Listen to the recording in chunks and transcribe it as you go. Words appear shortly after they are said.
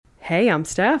Hey, I'm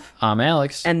Steph. I'm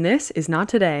Alex. And this is Not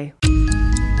Today.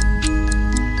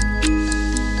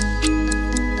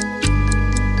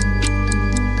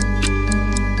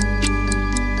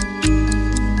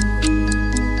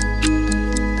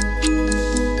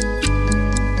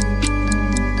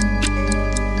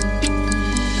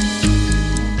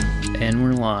 And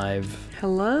we're live.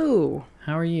 Hello.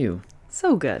 How are you?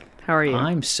 So good. How are you?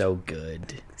 I'm so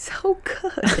good. So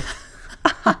good.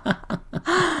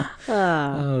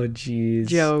 Oh, jeez.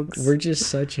 Jokes. We're just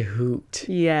such a hoot,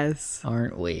 Yes.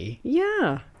 aren't we?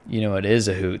 Yeah. You know what is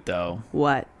a hoot, though?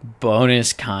 What?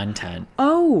 Bonus content.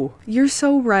 Oh, you're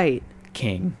so right.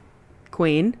 King.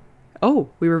 Queen. Oh,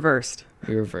 we reversed.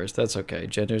 We reversed. That's okay.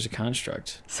 Gender's a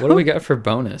construct. So- What do we got for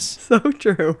bonus? So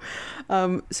true.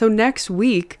 So next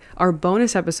week, our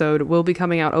bonus episode will be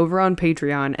coming out over on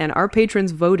Patreon, and our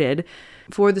patrons voted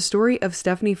for the story of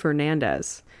Stephanie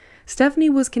Fernandez. Stephanie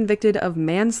was convicted of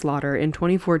manslaughter in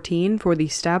 2014 for the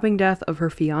stabbing death of her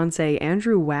fiancé,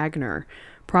 Andrew Wagner.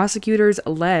 Prosecutors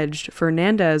alleged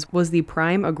Fernandez was the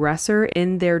prime aggressor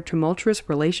in their tumultuous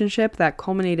relationship that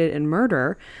culminated in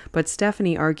murder, but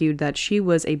Stephanie argued that she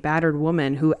was a battered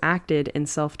woman who acted in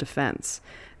self-defense.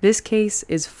 This case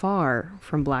is far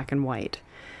from black and white.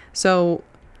 So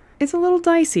it's a little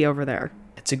dicey over there.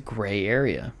 It's a gray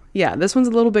area. Yeah, this one's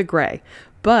a little bit gray,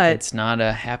 but It's not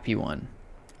a happy one.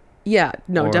 yeah,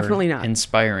 no, Or definitely not.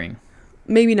 Inspiring.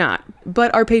 Maybe not.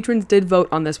 But our patrons did vote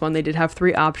on this one. They did have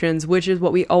 3 options, which is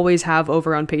what we always have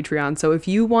over on Patreon. So if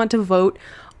you want to vote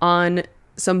on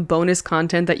some bonus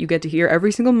content that you get to hear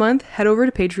every single month, head over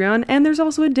to Patreon. And there's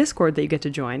also a Discord that you get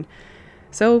to join.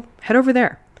 So head over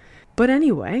there. But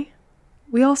anyway,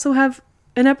 we also have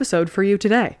an episode for you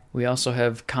today. We also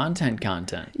have content.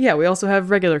 Yeah, we also have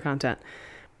regular content.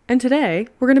 And today,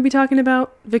 we're going to be talking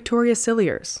about Victoria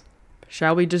Cilliers.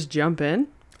 Shall we just jump in?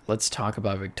 Let's talk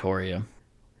about Victoria.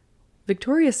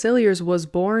 Victoria Cilliers was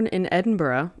born in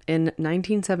Edinburgh in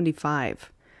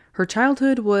 1975. Her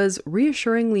childhood was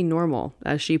reassuringly normal,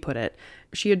 as she put it.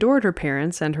 She adored her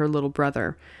parents and her little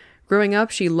brother. Growing up,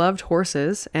 she loved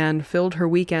horses and filled her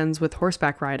weekends with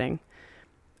horseback riding.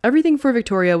 Everything for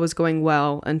Victoria was going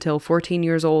well until 14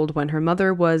 years old when her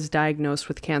mother was diagnosed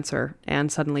with cancer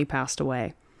and suddenly passed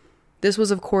away. This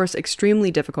was, of course,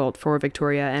 extremely difficult for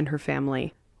Victoria and her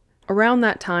family. Around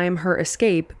that time, her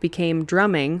escape became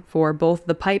drumming for both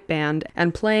the pipe band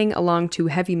and playing along to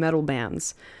heavy metal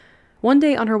bands. One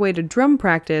day on her way to drum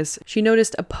practice, she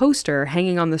noticed a poster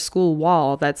hanging on the school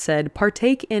wall that said,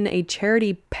 "Partake in a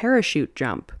charity parachute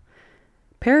jump."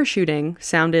 Parachuting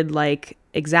sounded like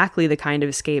exactly the kind of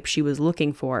escape she was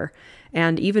looking for,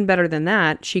 and even better than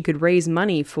that, she could raise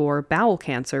money for bowel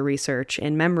cancer research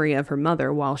in memory of her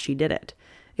mother while she did it.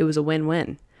 It was a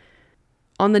win-win.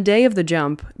 On the day of the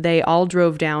jump, they all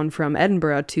drove down from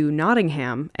Edinburgh to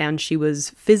Nottingham, and she was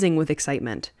fizzing with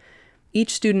excitement.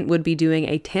 Each student would be doing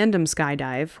a tandem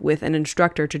skydive with an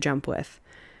instructor to jump with.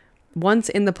 Once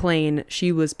in the plane,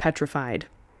 she was petrified.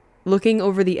 Looking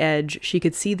over the edge, she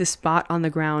could see the spot on the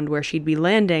ground where she'd be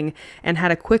landing and had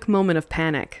a quick moment of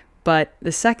panic. But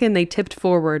the second they tipped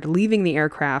forward, leaving the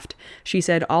aircraft, she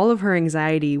said all of her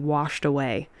anxiety washed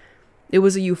away. It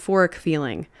was a euphoric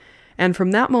feeling. And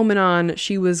from that moment on,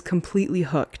 she was completely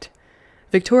hooked.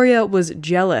 Victoria was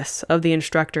jealous of the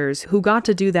instructors who got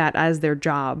to do that as their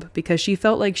job because she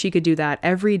felt like she could do that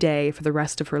every day for the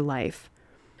rest of her life.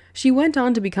 She went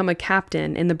on to become a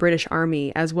captain in the British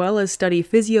Army as well as study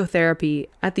physiotherapy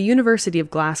at the University of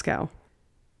Glasgow.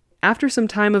 After some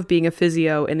time of being a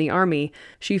physio in the army,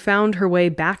 she found her way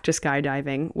back to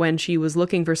skydiving when she was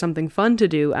looking for something fun to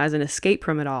do as an escape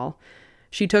from it all.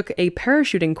 She took a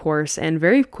parachuting course and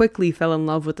very quickly fell in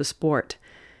love with the sport.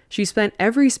 She spent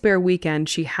every spare weekend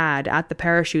she had at the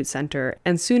parachute center,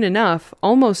 and soon enough,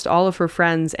 almost all of her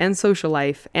friends and social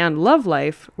life and love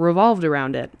life revolved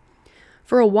around it.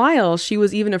 For a while, she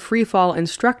was even a free-fall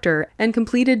instructor and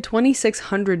completed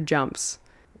 2,600 jumps.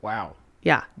 Wow.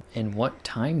 Yeah. In what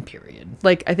time period?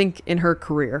 Like, I think in her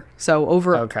career. So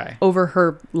over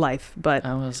her life. But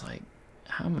I was like,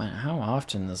 how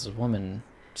often is this woman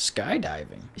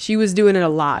skydiving? she was doing it a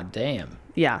lot. God damn.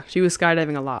 Yeah, she was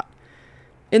skydiving a lot.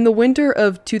 In the winter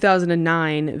of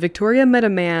 2009, Victoria met a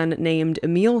man named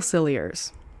Emile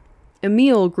Cilliers.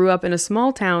 Emile grew up in a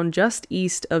small town just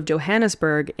east of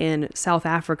Johannesburg in South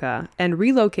Africa and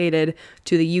relocated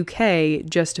to the UK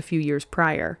just a few years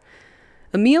prior.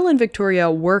 Emile and Victoria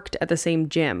worked at the same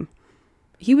gym.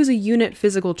 He was a unit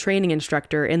physical training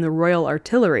instructor in the Royal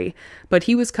Artillery, but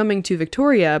he was coming to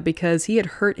Victoria because he had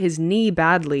hurt his knee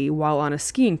badly while on a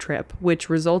skiing trip, which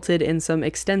resulted in some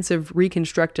extensive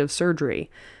reconstructive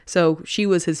surgery. So she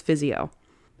was his physio,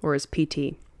 or his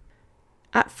PT.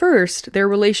 At first, their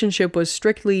relationship was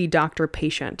strictly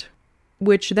doctor-patient,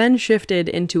 which then shifted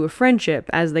into a friendship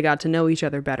as they got to know each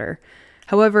other better.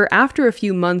 However, after a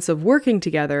few months of working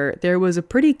together, there was a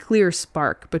pretty clear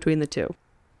spark between the two.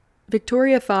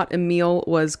 Victoria thought Emile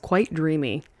was quite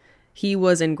dreamy. He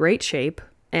was in great shape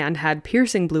and had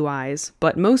piercing blue eyes,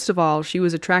 but most of all, she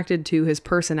was attracted to his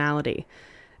personality.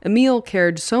 Emile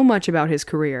cared so much about his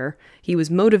career. He was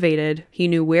motivated, he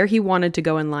knew where he wanted to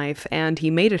go in life, and he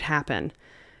made it happen.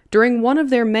 During one of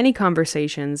their many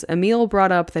conversations, Emile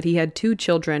brought up that he had 2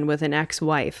 children with an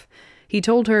ex-wife. He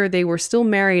told her they were still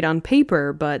married on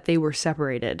paper, but they were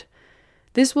separated.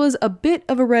 This was a bit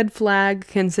of a red flag,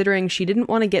 considering she didn't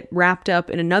want to get wrapped up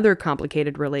in another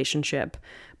complicated relationship,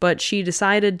 but she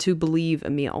decided to believe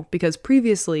Emile, because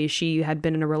previously she had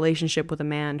been in a relationship with a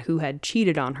man who had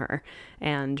cheated on her,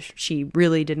 and she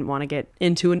really didn't want to get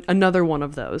into another one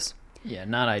of those. Yeah,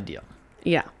 not ideal.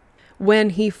 Yeah.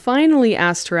 When he finally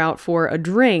asked her out for a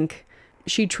drink,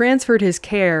 she transferred his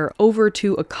care over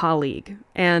to a colleague,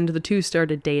 and the two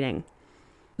started dating.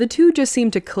 The two just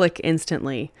seemed to click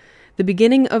instantly. The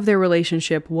beginning of their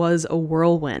relationship was a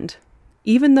whirlwind.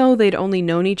 Even though they'd only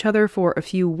known each other for a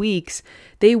few weeks,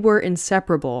 they were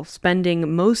inseparable,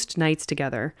 spending most nights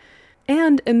together.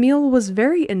 And Emile was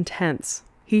very intense.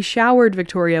 He showered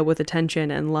Victoria with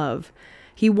attention and love.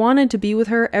 He wanted to be with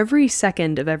her every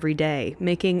second of every day,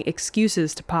 making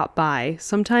excuses to pop by,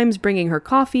 sometimes bringing her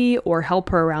coffee or help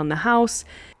her around the house,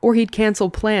 or he'd cancel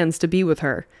plans to be with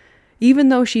her. Even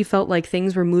though she felt like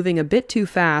things were moving a bit too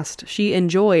fast, she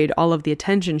enjoyed all of the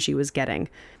attention she was getting.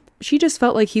 She just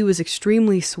felt like he was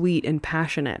extremely sweet and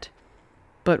passionate.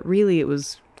 But really it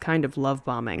was kind of love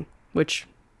bombing, which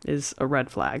is a red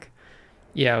flag.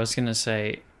 Yeah, I was going to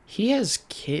say, he has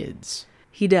kids.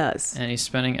 He does. And he's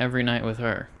spending every night with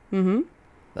her. Mm-hmm.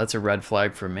 That's a red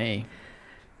flag for me.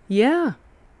 Yeah.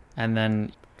 And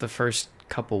then the first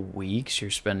couple weeks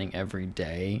you're spending every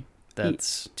day.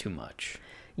 That's too much.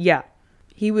 Yeah.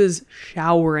 He was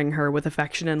showering her with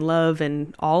affection and love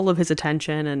and all of his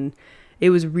attention, and he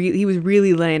was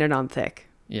really laying it on thick.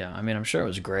 Yeah, I mean, I'm sure it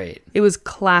was great. It was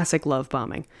classic love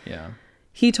bombing. Yeah.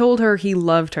 He told her he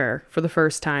loved her for the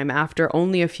first time after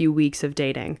only a few weeks of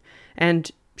dating,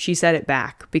 and she said it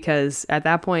back because at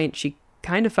that point she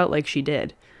kind of felt like she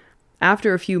did.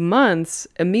 After a few months,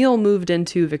 Emile moved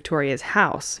into Victoria's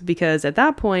house because at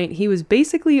that point he was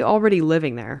basically already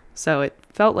living there, so it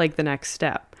felt like the next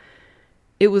step.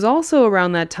 It was also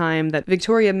around that time that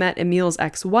Victoria met Emile's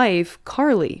ex-wife,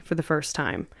 Carly, for the first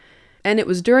time. And it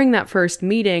was during that first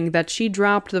meeting that she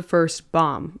dropped the first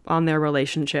bomb on their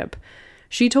relationship.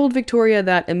 She told Victoria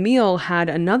that Emile had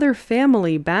another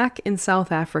family back in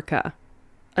South Africa,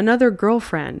 another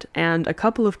girlfriend, and a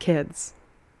couple of kids.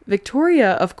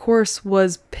 Victoria, of course,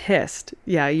 was pissed.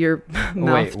 Yeah, your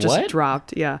mouth just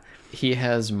dropped. Yeah. He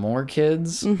has more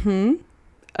kids? Mm-hmm.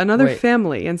 Another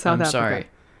family in South Africa. Sorry.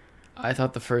 I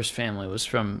thought the first family was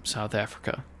from South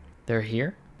Africa. They're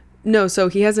here? No, so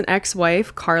he has an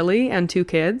ex-wife, Carly, and 2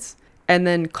 kids. And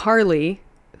then Carly,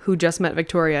 who just met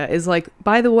Victoria, is like,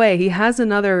 by the way, he has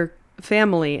another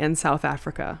family in South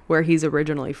Africa, where he's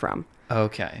originally from.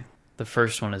 Okay. The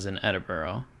first one is in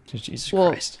Edinburgh. Jesus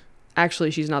Christ. Actually,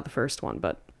 she's not the first one,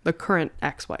 but the current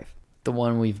ex-wife. The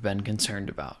one we've been concerned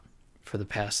about for the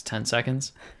past 10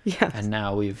 seconds? Yes. And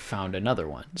now we've found another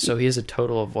one. So he has a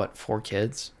total of, 4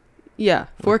 kids? Yeah,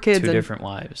 4 kids. 2 different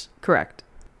wives. Correct.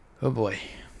 Oh boy.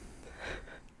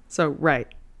 So, right.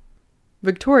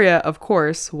 Victoria, of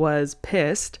course, was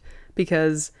pissed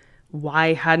because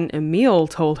why hadn't Emile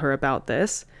told her about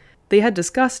this? They had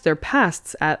discussed their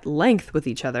pasts at length with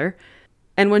each other.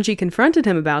 And when she confronted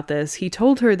him about this, he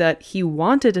told her that he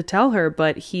wanted to tell her,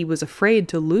 but he was afraid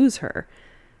to lose her.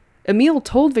 Emile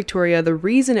told Victoria the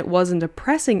reason it wasn't a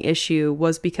pressing issue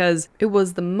was because it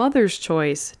was the mother's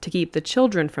choice to keep the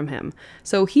children from him,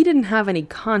 so he didn't have any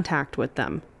contact with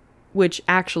them, which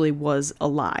actually was a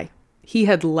lie. He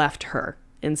had left her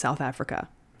in South Africa.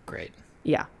 Great.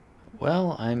 Yeah.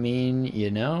 Well, I mean,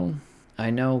 I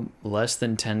know less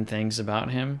than 10 things about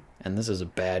him, and this is a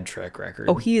bad track record.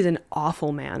 Oh, he is an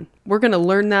awful man. We're going to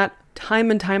learn that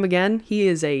time and time again. He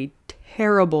is a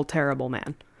terrible, terrible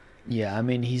man. Yeah, I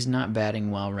mean, he's not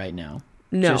batting well right now.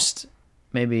 No. Just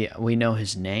maybe we know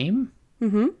his name?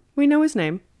 Mm-hmm. We know his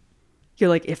name.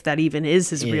 You're like, if that even is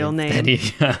his real name.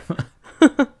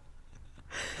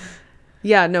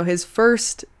 Yeah, no, his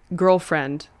first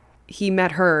girlfriend, he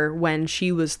met her when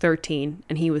she was 13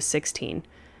 and he was 16.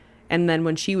 And then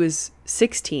when she was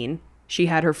 16, she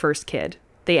had her first kid.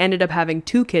 They ended up having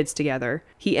 2 kids together.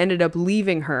 He ended up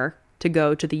leaving her to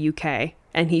go to the UK.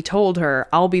 And he told her,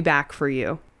 I'll be back for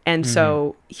you. And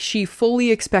so she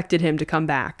fully expected him to come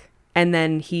back. And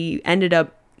then he ended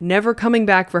up never coming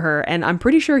back for her. And I'm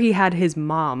pretty sure he had his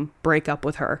mom break up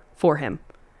with her for him.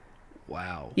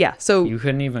 Wow. Yeah. So you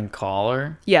couldn't even call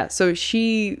her? Yeah. So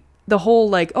the whole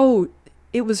like, oh,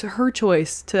 it was her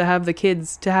choice to have the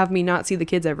kids, to have me not see the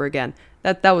kids ever again.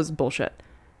 That was bullshit.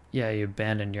 Yeah, you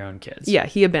abandoned your own kids. Yeah,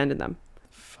 he abandoned them.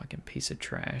 Fucking piece of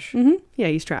trash. Mm-hmm. Yeah,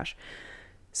 he's trash.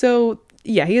 So,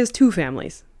 yeah, he has 2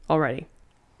 families already.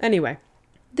 Anyway,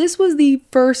 this was the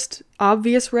first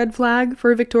obvious red flag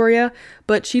for Victoria,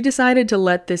 but she decided to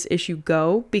let this issue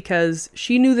go because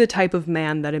she knew the type of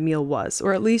man that Emil was,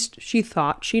 or at least she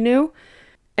thought she knew.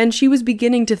 And she was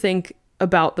beginning to think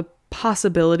about the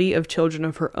possibility of children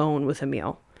of her own with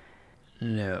Emil.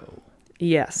 No.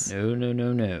 Yes.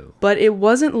 No. But it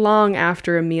wasn't long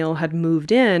after Emil had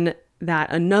moved in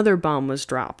that another bomb was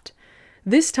dropped.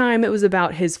 This time it was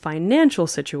about his financial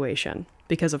situation,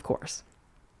 because of course.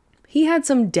 He had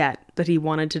some debt that he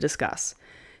wanted to discuss.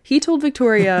 He told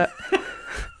Victoria...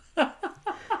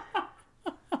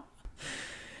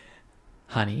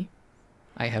 Honey,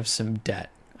 I have some debt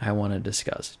I want to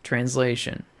discuss.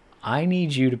 Translation, I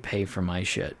need you to pay for my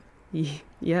shit.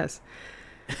 Yes.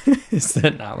 Is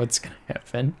that not what's going to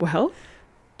happen? Well,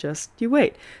 just you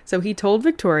wait. So he told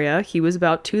Victoria he was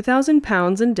about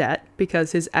 £2,000 in debt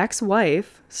because his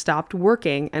ex-wife stopped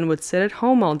working and would sit at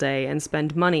home all day and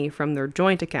spend money from their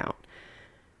joint account.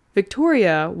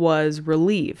 Victoria was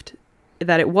relieved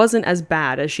that it wasn't as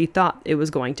bad as she thought it was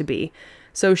going to be.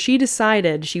 So she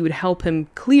decided she would help him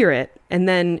clear it and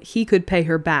then he could pay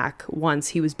her back once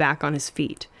he was back on his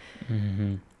feet.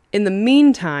 Mm-hmm. In the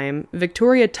meantime,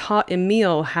 Victoria taught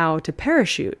Emil how to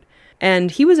parachute, and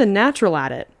he was a natural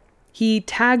at it. He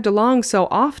tagged along so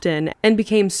often and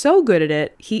became so good at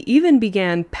it, he even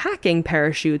began packing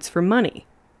parachutes for money.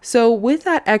 So with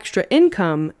that extra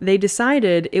income, they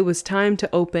decided it was time to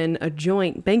open a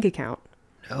joint bank account.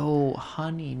 No,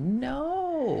 honey,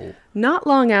 no. Not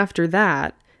long after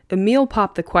that, Emil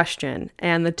popped the question,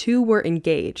 and the two were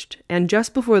engaged. And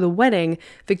just before the wedding,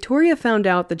 Victoria found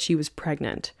out that she was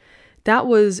pregnant. That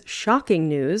was shocking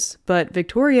news, but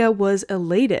Victoria was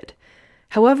elated.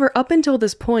 However, up until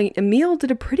this point, Emil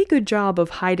did a pretty good job of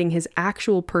hiding his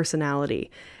actual personality,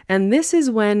 and this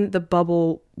is when the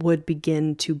bubble would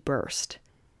begin to burst.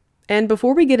 And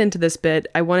before we get into this bit,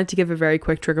 I wanted to give a very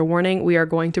quick trigger warning. We are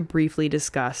going to briefly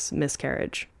discuss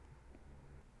miscarriage.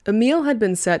 Emil had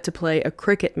been set to play a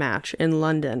cricket match in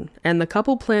London, and the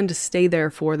couple planned to stay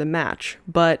there for the match.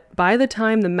 But by the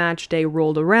time the match day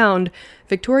rolled around,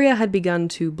 Victoria had begun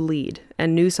to bleed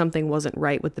and knew something wasn't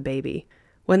right with the baby.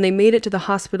 When they made it to the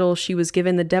hospital, she was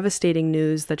given the devastating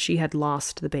news that she had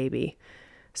lost the baby.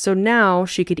 So now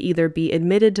she could either be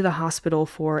admitted to the hospital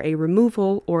for a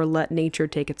removal or let nature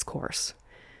take its course.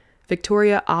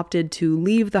 Victoria opted to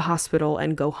leave the hospital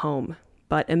and go home,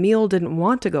 but Emil didn't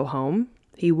want to go home.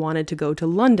 He wanted to go to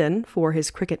London for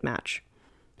his cricket match.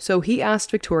 So he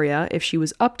asked Victoria if she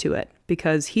was up to it,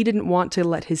 because he didn't want to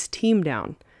let his team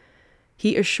down.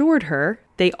 He assured her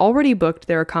they already booked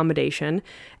their accommodation,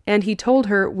 and he told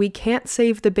her we can't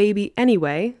save the baby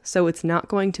anyway, so it's not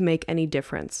going to make any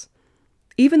difference.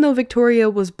 Even though Victoria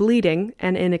was bleeding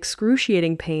and in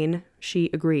excruciating pain,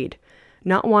 she agreed,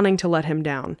 not wanting to let him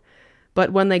down.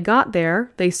 But when they got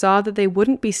there, they saw that they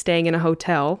wouldn't be staying in a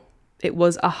hotel. It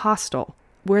was a hostel,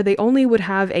 where they only would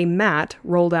have a mat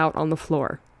rolled out on the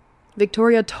floor.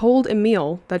 Victoria told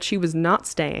Emil that she was not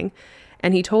staying,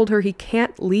 and he told her he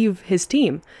can't leave his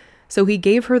team. So he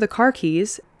gave her the car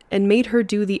keys and made her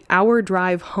do the hour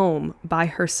drive home by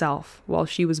herself while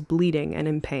she was bleeding and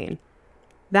in pain.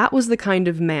 That was the kind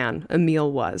of man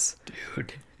Emil was.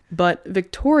 Dude. But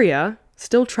Victoria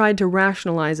still tried to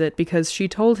rationalize it because she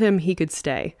told him he could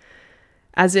stay,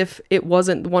 as if it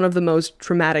wasn't one of the most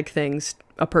traumatic things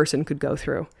a person could go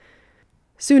through.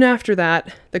 Soon after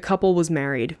that, the couple was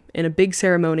married in a big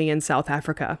ceremony in South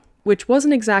Africa, which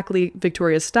wasn't exactly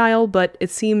Victoria's style, but it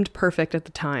seemed perfect at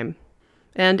the time.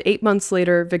 And 8 months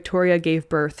later, Victoria gave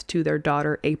birth to their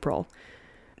daughter, April.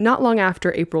 Not long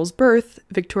after April's birth,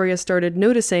 Victoria started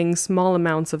noticing small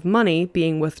amounts of money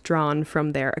being withdrawn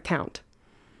from their account.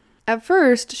 At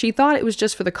first, she thought it was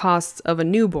just for the costs of a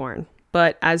newborn,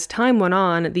 but as time went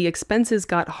on, the expenses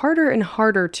got harder and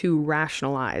harder to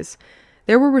rationalize.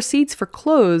 There were receipts for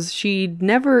clothes she'd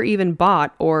never even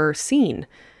bought or seen.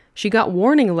 She got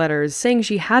warning letters saying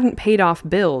she hadn't paid off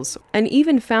bills, and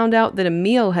even found out that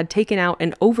Emil had taken out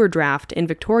an overdraft in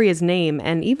Victoria's name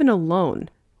and even a loan.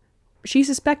 She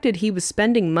suspected he was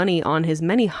spending money on his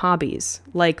many hobbies,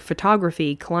 like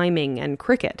photography, climbing, and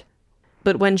cricket.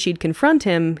 But when she'd confront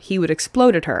him, he would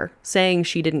explode at her, saying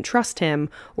she didn't trust him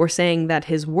or saying that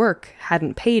his work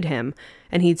hadn't paid him,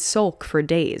 and he'd sulk for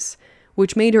days,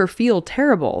 which made her feel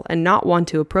terrible and not want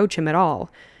to approach him at all.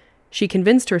 She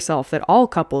convinced herself that all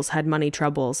couples had money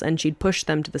troubles and she'd push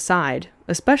them to the side,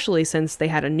 especially since they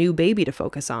had a new baby to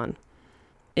focus on.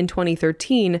 In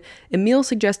 2013, Emile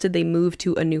suggested they move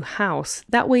to a new house,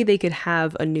 that way they could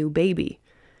have a new baby.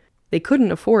 They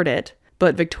couldn't afford it,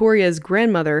 but Victoria's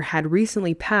grandmother had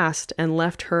recently passed and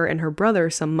left her and her brother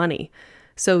some money,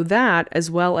 so that, as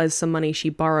well as some money she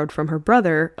borrowed from her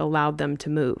brother, allowed them to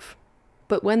move.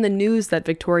 But when the news that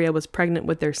Victoria was pregnant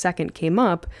with their second came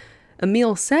up,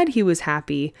 Emile said he was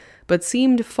happy, but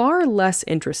seemed far less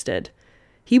interested.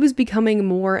 He was becoming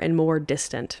more and more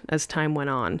distant as time went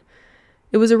on.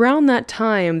 It was around that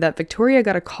time that Victoria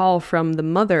got a call from the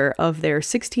mother of their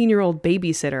 16-year-old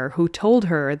babysitter who told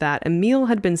her that Emile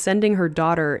had been sending her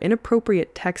daughter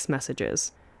inappropriate text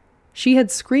messages. She had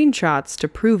screenshots to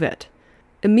prove it.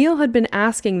 Emile had been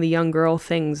asking the young girl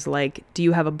things like, "Do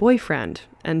you have a boyfriend?"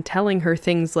 and telling her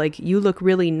things like, "You look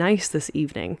really nice this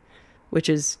evening," which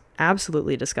is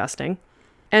absolutely disgusting.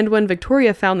 And when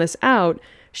Victoria found this out,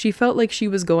 she felt like she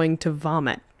was going to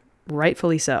vomit,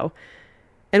 rightfully so.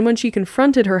 And when she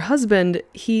confronted her husband,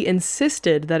 he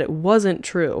insisted that it wasn't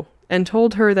true and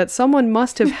told her that someone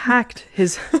must have hacked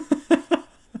his...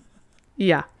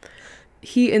 Yeah.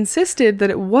 He insisted that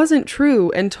it wasn't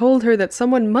true and told her that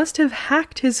someone must have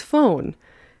hacked his phone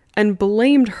and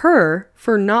blamed her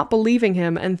for not believing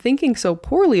him and thinking so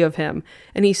poorly of him,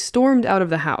 and he stormed out of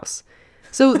the house.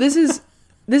 So this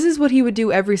is what he would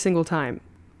do every single time.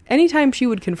 Anytime she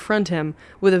would confront him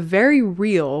with a very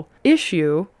real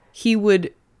issue, he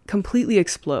would completely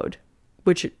explode,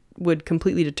 which would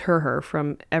completely deter her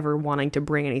from ever wanting to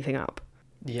bring anything up.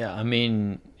 Yeah, I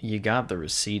mean, you got the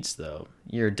receipts, though.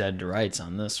 You're dead to rights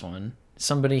on this one.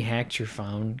 Somebody hacked your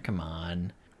phone? Come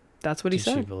on. That's what he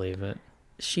said. Did she believe it?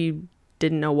 She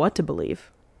didn't know what to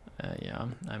believe. Yeah,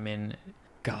 I mean,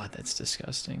 God, that's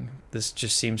disgusting. This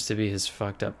just seems to be his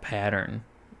fucked up pattern.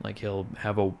 Like, he'll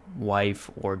have a wife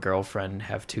or girlfriend,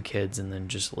 have 2 kids, and then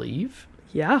just leave?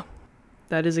 Yeah.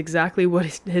 That is exactly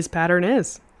what his pattern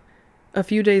is. A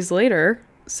few days later,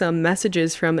 some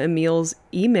messages from Emile's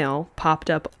email popped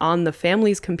up on the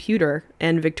family's computer,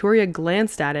 and Victoria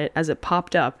glanced at it as it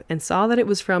popped up and saw that it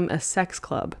was from a sex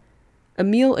club.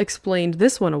 Emile explained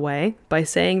this one away by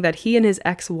saying that he and his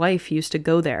ex-wife used to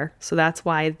go there, so that's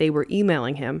why they were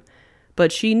emailing him.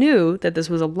 But she knew that this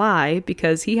was a lie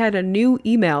because he had a new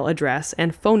email address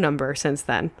and phone number since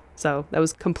then, so that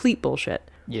was complete bullshit.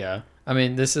 Yeah. I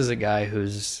mean, this is a guy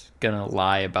who's going to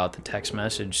lie about the text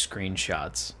message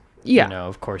screenshots. Yeah. You know,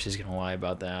 of course he's going to lie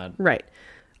about that. Right.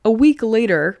 A week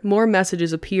later, more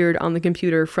messages appeared on the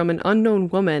computer from an unknown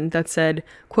woman that said,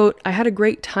 quote, "I had a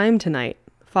great time tonight,"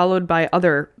 followed by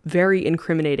other very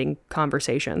incriminating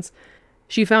conversations.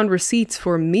 She found receipts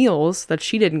for meals that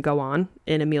she didn't go on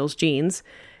in Emile's jeans,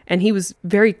 and he was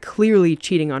very clearly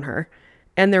cheating on her.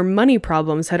 And their money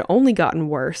problems had only gotten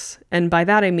worse, and by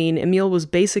that I mean Emile was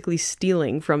basically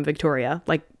stealing from Victoria,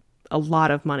 like a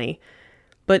lot of money.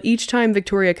 But each time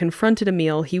Victoria confronted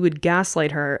Emile, he would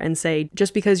gaslight her and say,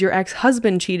 "Just because your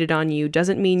ex-husband cheated on you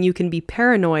doesn't mean you can be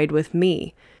paranoid with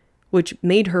me," which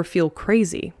made her feel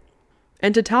crazy.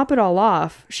 And to top it all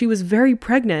off, she was very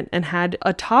pregnant and had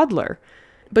a toddler,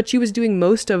 but she was doing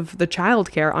most of the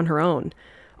childcare on her own.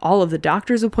 All of the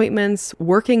doctor's appointments,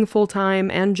 working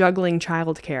full-time, and juggling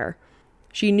childcare.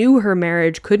 She knew her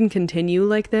marriage couldn't continue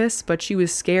like this, but she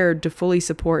was scared to fully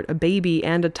support a baby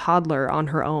and a toddler on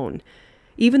her own.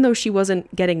 Even though she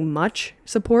wasn't getting much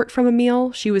support from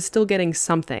Emile, she was still getting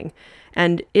something.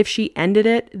 And if she ended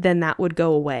it, then that would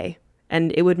go away.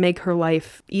 And it would make her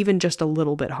life even just a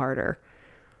little bit harder.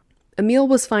 Emile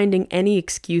was finding any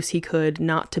excuse he could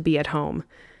not to be at home.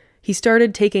 He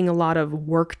started taking a lot of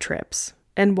work trips.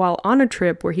 And while on a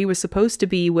trip where he was supposed to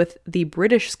be with the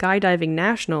British skydiving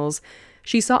nationals,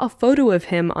 she saw a photo of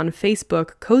him on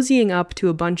Facebook cozying up to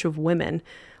a bunch of women,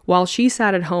 while she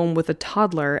sat at home with a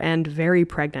toddler and very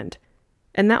pregnant.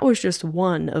 And that was just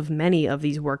one of many of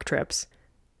these work trips.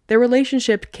 Their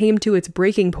relationship came to its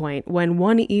breaking point when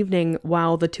one evening,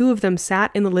 while the two of them sat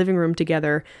in the living room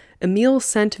together, Emile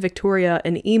sent Victoria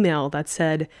an email that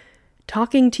said,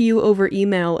 "Talking to you over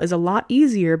email is a lot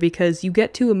easier because you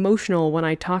get too emotional when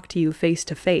I talk to you face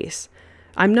to face.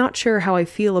 I'm not sure how I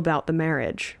feel about the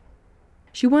marriage."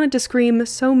 She wanted to scream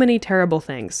so many terrible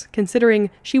things, considering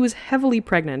she was heavily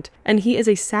pregnant, and he is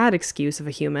a sad excuse of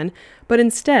a human, but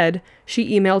instead,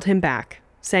 she emailed him back,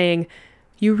 saying,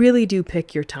 "You really do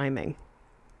pick your timing."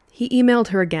 He emailed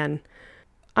her again,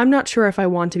 "I'm not sure if I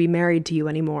want to be married to you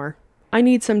anymore." I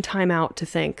need some time out to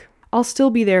think. I'll still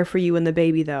be there for you and the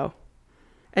baby, though.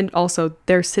 And also,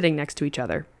 they're sitting next to each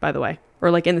other, by the way.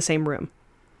 Or like in the same room.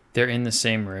 They're in the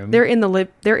same room? They're in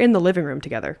the living room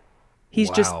together. He's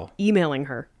Wow. just emailing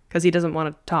her because he doesn't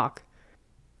want to talk.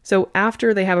 So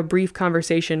after they have a brief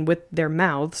conversation with their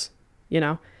mouths,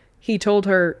 he told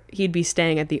her he'd be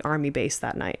staying at the army base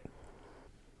that night.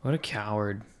 What a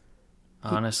coward.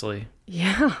 Honestly.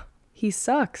 Yeah, he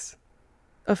sucks.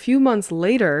 A few months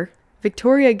later,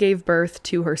 Victoria gave birth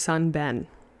to her son, Ben.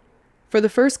 For the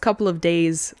first couple of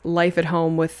days, life at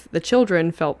home with the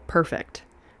children felt perfect.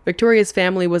 Victoria's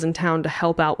family was in town to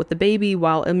help out with the baby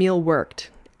while Emile worked.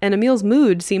 And Emile's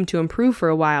mood seemed to improve for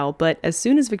a while, but as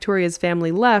soon as Victoria's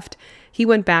family left, he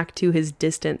went back to his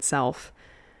distant self.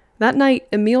 That night,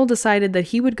 Emile decided that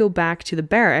he would go back to the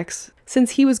barracks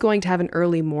since he was going to have an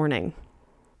early morning.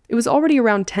 It was already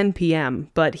around 10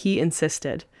 p.m., but he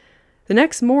insisted. The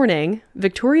next morning,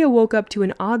 Victoria woke up to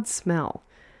an odd smell.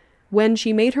 When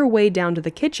she made her way down to the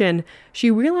kitchen,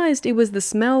 she realized it was the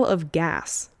smell of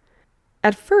gas.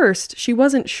 At first, she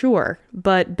wasn't sure,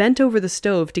 but bent over the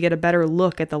stove to get a better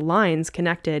look at the lines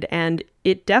connected, and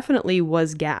it definitely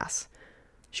was gas.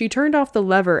 She turned off the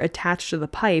lever attached to the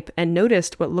pipe and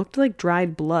noticed what looked like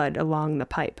dried blood along the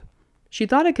pipe. She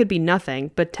thought it could be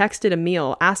nothing, but texted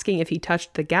Emile asking if he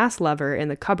touched the gas lever in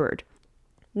the cupboard.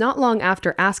 Not long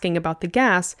after asking about the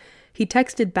gas, he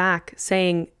texted back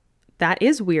saying, "That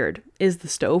is weird. Is the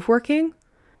stove working?"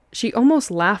 She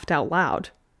almost laughed out loud.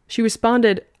 She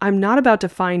responded, "I'm not about to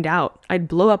find out. I'd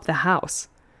blow up the house."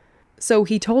 So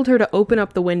he told her to open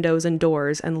up the windows and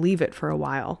doors and leave it for a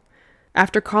while.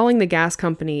 After calling the gas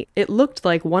company, it looked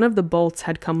like one of the bolts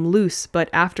had come loose, but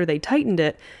after they tightened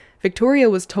it, Victoria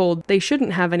was told they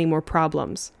shouldn't have any more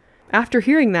problems. After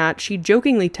hearing that, she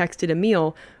jokingly texted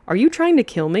Emile, "Are you trying to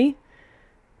kill me?"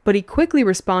 But he quickly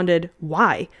responded,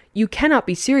 "Why? You cannot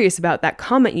be serious about that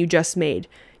comment you just made.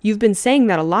 You've been saying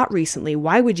that a lot recently.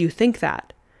 Why would you think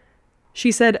that?"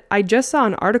 She said, "I just saw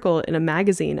an article in a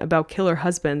magazine about killer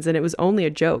husbands and it was only a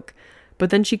joke." But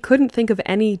then she couldn't think of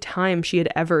any time she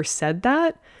had ever said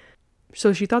that.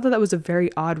 So she thought that was a very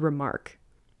odd remark.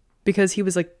 Because he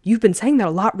was like, "You've been saying that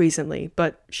a lot recently,"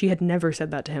 but she had never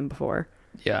said that to him before.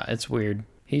 Yeah, it's weird.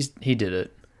 He did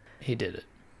it. He did it.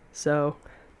 So...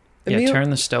 Yeah, turn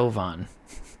the stove on.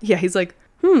 Yeah, he's like,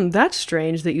 that's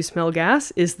strange that you smell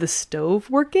gas. Is the stove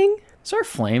working? Is our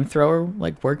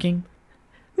flamethrower, working?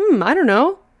 I don't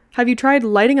know. Have you tried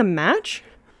lighting a match?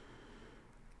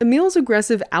 Emile's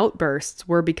aggressive outbursts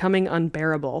were becoming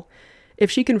unbearable. If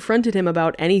she confronted him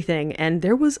about anything, and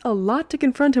there was a lot to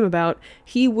confront him about,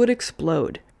 he would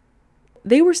explode.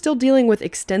 They were still dealing with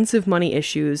extensive money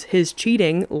issues, his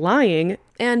cheating, lying,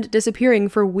 and disappearing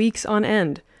for weeks on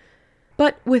end.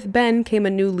 But with Ben came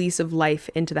a new lease of life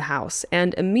into the house,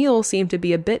 and Emile seemed to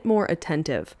be a bit more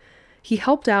attentive. He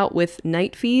helped out with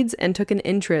night feeds and took an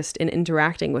interest in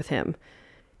interacting with him.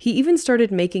 He even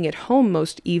started making it home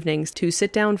most evenings to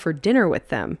sit down for dinner with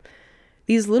them.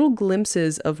 These little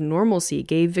glimpses of normalcy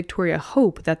gave Victoria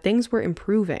hope that things were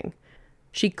improving.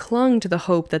 She clung to the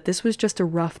hope that this was just a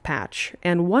rough patch,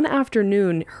 and one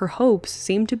afternoon her hopes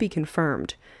seemed to be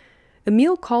confirmed.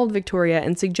 Emile called Victoria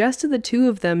and suggested the two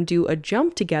of them do a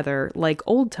jump together like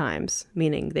old times,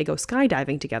 meaning they go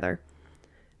skydiving together.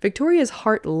 Victoria's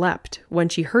heart leapt when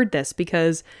she heard this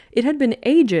because it had been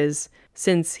ages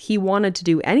since he wanted to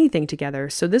do anything together,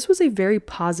 so this was a very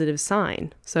positive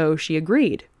sign, so she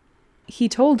agreed. He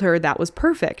told her that was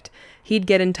perfect. He'd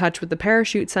get in touch with the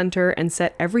parachute center and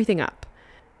set everything up.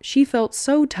 She felt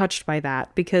so touched by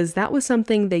that because that was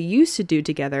something they used to do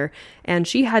together and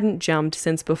she hadn't jumped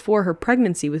since before her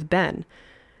pregnancy with Ben.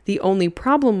 The only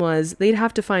problem was they'd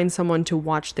have to find someone to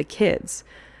watch the kids.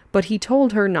 But he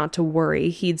told her not to worry,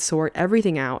 he'd sort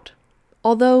everything out.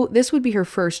 Although this would be her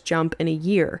first jump in a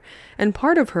year, and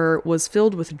part of her was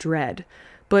filled with dread,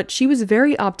 but she was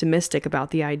very optimistic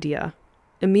about the idea.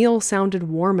 Emile sounded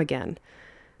warm again.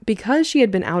 Because she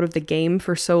had been out of the game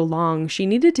for so long, she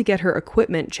needed to get her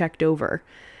equipment checked over.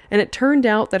 And it turned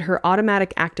out that her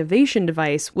automatic activation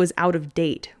device was out of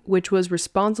date, which was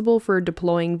responsible for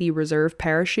deploying the reserve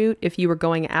parachute if you were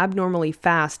going abnormally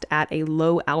fast at a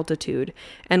low altitude,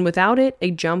 and without it,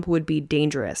 a jump would be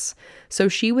dangerous. So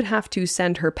she would have to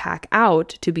send her pack out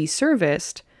to be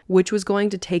serviced, which was going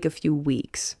to take a few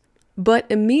weeks. But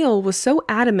Emile was so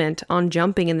adamant on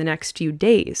jumping in the next few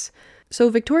days, so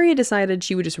Victoria decided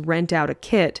she would just rent out a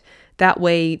kit, that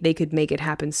way they could make it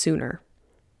happen sooner.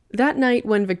 That night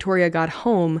when Victoria got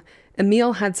home,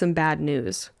 Emile had some bad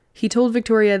news. He told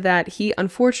Victoria that he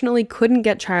unfortunately couldn't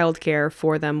get childcare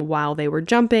for them while they were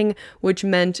jumping, which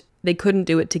meant They couldn't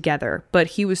do it together, but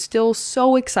he was still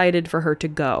so excited for her to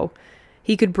go.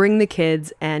 He could bring the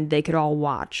kids and they could all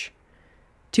watch.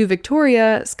 To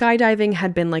Victoria, skydiving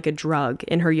had been like a drug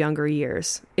in her younger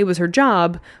years. It was her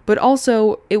job, but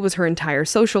also it was her entire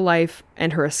social life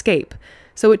and her escape.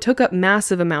 So it took up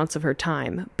massive amounts of her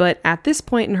time. But at this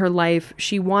point in her life,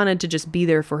 she wanted to just be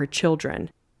there for her children.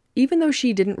 Even though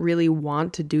she didn't really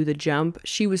want to do the jump,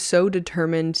 she was so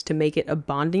determined to make it a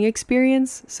bonding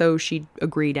experience, so she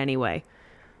agreed anyway.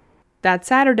 That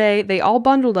Saturday, they all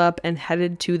bundled up and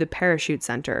headed to the parachute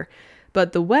center.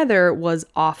 But the weather was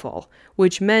awful,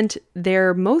 which meant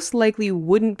there most likely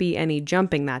wouldn't be any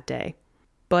jumping that day.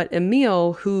 But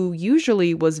Emile, who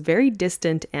usually was very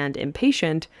distant and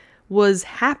impatient, was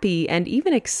happy and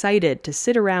even excited to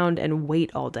sit around and wait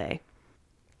all day.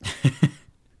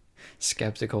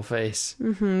 Skeptical face.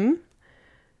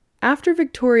 After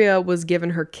Victoria was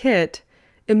given her kit,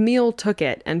 Emile took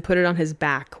it and put it on his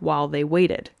back while they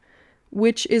waited,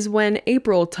 which is when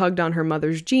April tugged on her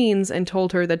mother's jeans and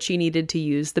told her that she needed to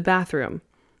use the bathroom.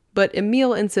 But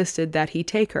Emile insisted that he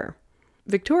take her.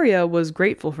 Victoria was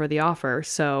grateful for the offer,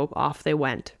 so off they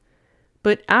went.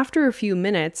 But after a few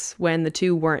minutes, when the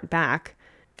two weren't back,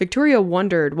 Victoria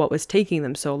wondered what was taking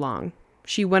them so long.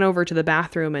 She went over to the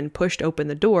bathroom and pushed open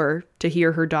the door to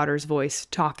hear her daughter's voice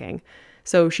talking,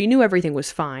 so she knew everything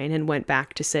was fine and went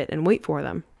back to sit and wait for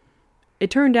them.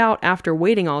 It turned out, after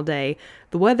waiting all day,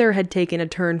 the weather had taken a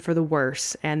turn for the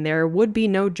worse, and there would be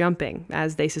no jumping,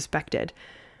 as they suspected.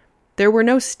 There were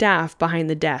no staff behind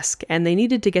the desk, and they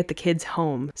needed to get the kids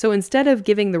home, so instead of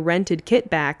giving the rented kit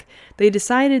back, they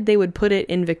decided they would put it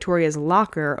in Victoria's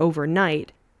locker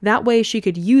overnight. That way she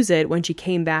could use it when she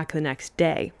came back the next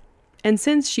day. And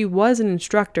since she was an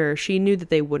instructor, she knew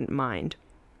that they wouldn't mind.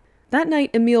 That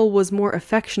night, Emile was more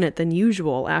affectionate than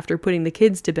usual after putting the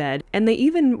kids to bed, and they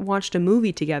even watched a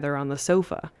movie together on the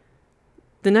sofa.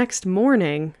 The next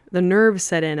morning, the nerves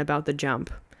set in about the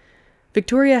jump.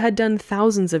 Victoria had done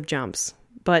thousands of jumps,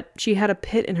 but she had a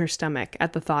pit in her stomach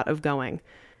at the thought of going.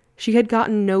 She had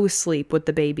gotten no sleep with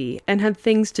the baby and had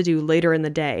things to do later in the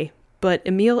day, but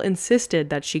Emile insisted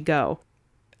that she go.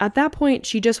 At that point,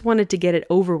 she just wanted to get it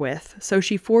over with, so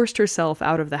she forced herself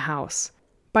out of the house.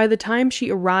 By the time she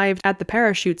arrived at the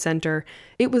parachute center,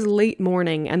 it was late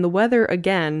morning and the weather,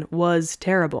 again, was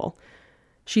terrible.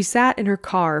 She sat in her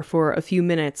car for a few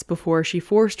minutes before she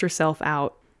forced herself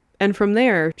out, and from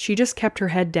there, she just kept her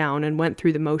head down and went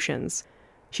through the motions.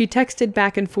 She texted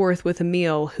back and forth with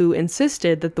Emile, who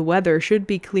insisted that the weather should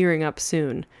be clearing up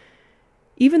soon.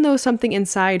 Even though something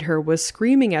inside her was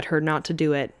screaming at her not to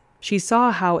do it, she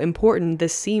saw how important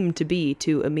this seemed to be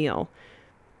to Emile.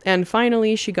 And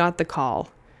finally, she got the call.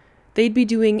 They'd be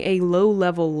doing a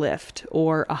low-level lift,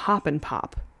 or a hop and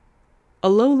pop. A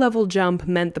low-level jump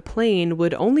meant the plane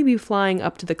would only be flying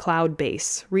up to the cloud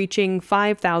base, reaching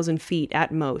 5,000 feet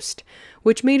at most,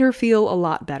 which made her feel a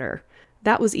lot better.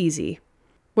 That was easy.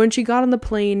 When she got on the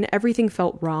plane, everything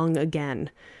felt wrong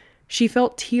again. She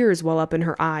felt tears well up in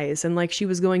her eyes and like she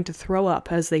was going to throw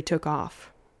up as they took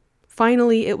off.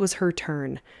 Finally, it was her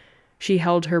turn. She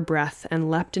held her breath and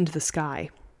leapt into the sky.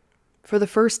 For the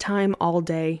first time all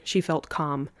day, she felt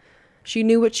calm. She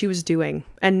knew what she was doing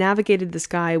and navigated the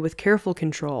sky with careful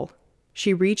control.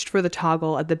 She reached for the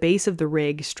toggle at the base of the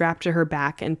rig strapped to her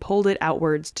back and pulled it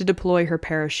outwards to deploy her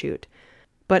parachute.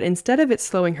 But instead of it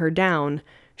slowing her down,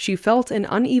 she felt an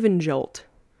uneven jolt.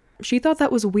 She thought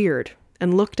that was weird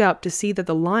and looked up to see that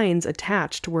the lines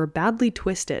attached were badly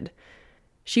twisted.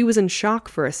 She was in shock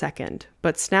for a second,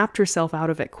 but snapped herself out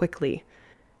of it quickly.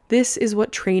 This is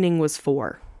what training was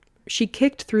for. She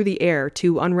kicked through the air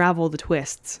to unravel the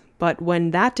twists, but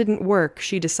when that didn't work,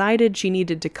 she decided she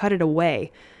needed to cut it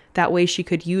away. That way she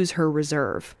could use her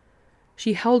reserve.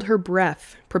 She held her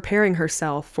breath, preparing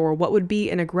herself for what would be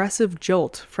an aggressive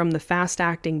jolt from the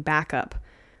fast-acting backup.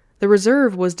 The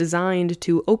reserve was designed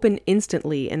to open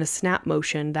instantly in a snap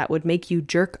motion that would make you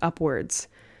jerk upwards.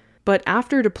 But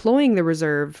after deploying the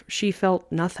reserve, she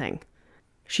felt nothing.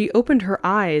 She opened her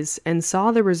eyes and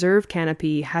saw the reserve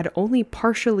canopy had only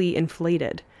partially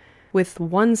inflated, with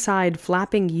one side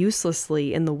flapping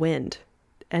uselessly in the wind,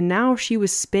 and now she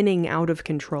was spinning out of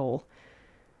control.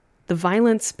 The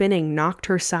violent spinning knocked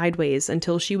her sideways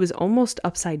until she was almost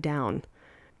upside down.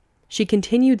 She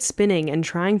continued spinning and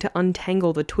trying to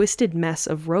untangle the twisted mess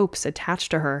of ropes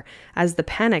attached to her as the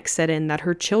panic set in that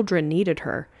her children needed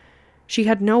her. She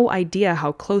had no idea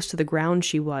how close to the ground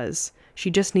she was. She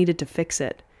just needed to fix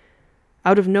it.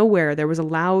 Out of nowhere, there was a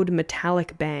loud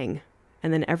metallic bang,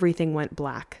 and then everything went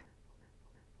black.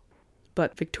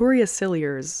 But Victoria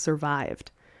Cilliers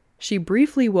survived. She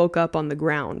briefly woke up on the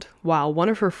ground while one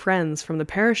of her friends from the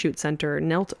parachute center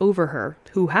knelt over her,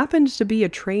 who happened to be a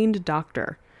trained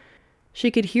doctor. She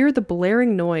could hear the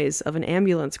blaring noise of an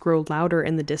ambulance grow louder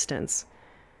in the distance.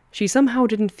 She somehow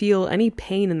didn't feel any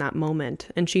pain in that moment,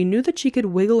 and she knew that she could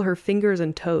wiggle her fingers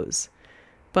and toes.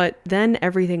 But then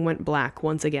everything went black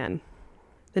once again.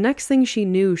 The next thing she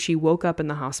knew, she woke up in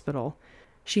the hospital.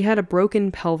 She had a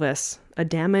broken pelvis, a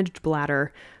damaged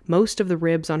bladder, most of the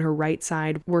ribs on her right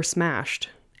side were smashed,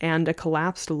 and a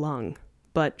collapsed lung.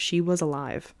 But she was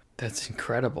alive. That's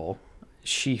incredible.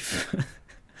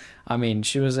 I mean,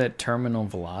 she was at terminal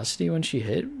velocity when she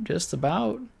hit, just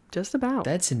about. Just about.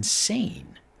 That's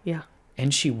insane. Yeah.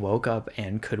 And she woke up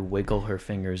and could wiggle her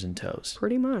fingers and toes.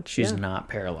 Pretty much, She's not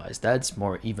paralyzed. That's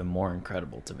even more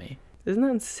incredible to me. Isn't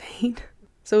that insane?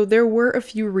 So there were a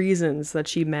few reasons that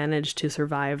she managed to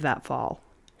survive that fall.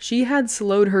 She had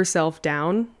slowed herself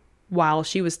down while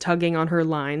she was tugging on her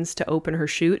lines to open her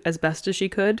chute as best as she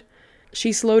could.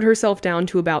 She slowed herself down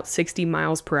to about 60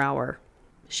 miles per hour.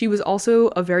 She was also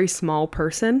a very small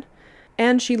person,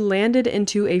 and she landed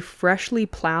into a freshly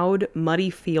plowed, muddy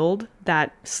field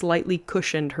that slightly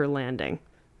cushioned her landing.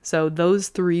 So those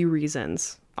 3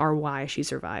 reasons are why she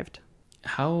survived.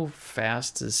 How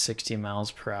fast is 60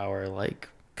 miles per hour,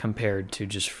 compared to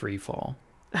just free fall?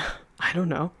 I don't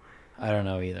know. I don't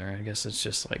know either. I guess it's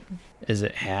just is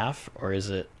it half or is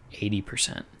it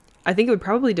 80%? I think it would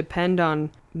probably depend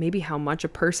on maybe how much a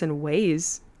person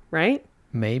weighs, right?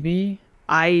 Maybe.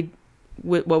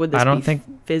 What would this be? I don't think...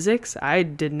 Physics? I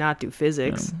did not do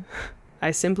physics. No.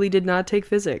 I simply did not take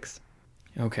physics.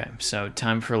 Okay, so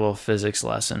time for a little physics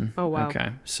lesson. Oh, wow.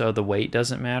 Okay, so the weight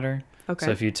doesn't matter. Okay.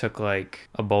 So if you took a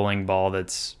bowling ball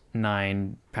that's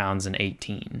 9 pounds and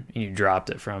 18 and you dropped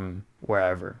it from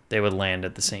wherever, they would land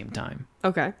at the same time.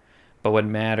 Okay. But what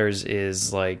matters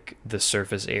is the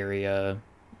surface area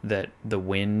that the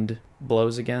wind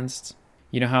blows against.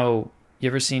 You know how you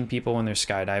ever seen people when they're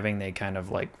skydiving, they kind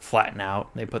of flatten out,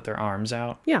 they put their arms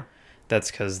out? Yeah.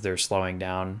 That's because they're slowing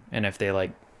down, and if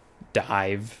they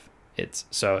dive,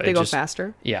 they go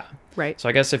faster. Yeah. Right. So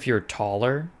I guess if you're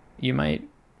taller, you might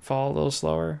fall a little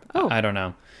slower. Oh. I don't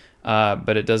know.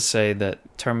 But it does say that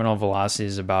terminal velocity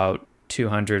is about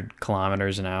 200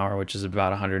 kilometers an hour, which is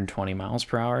about 120 miles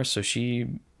per hour. So she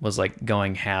was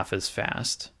going half as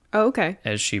fast. Oh, okay.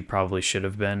 As she probably should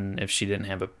have been if she didn't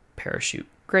have a parachute.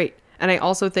 Great. And I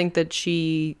also think that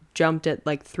she jumped at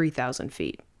 3,000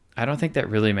 feet. I don't think that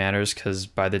really matters because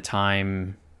by the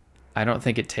time, I don't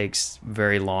think it takes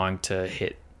very long to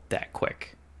hit that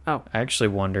quick. Oh. I actually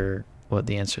wonder what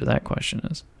the answer to that question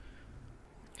is.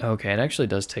 Okay, it actually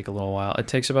does take a little while. It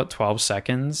takes about 12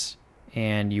 seconds,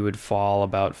 and you would fall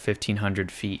about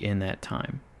 1,500 feet in that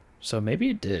time. So maybe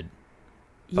it did.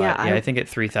 But I think at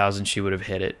 3,000 she would have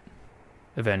hit it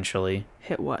eventually.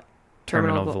 Hit what?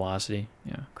 Terminal velocity.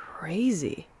 Yeah.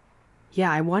 Crazy.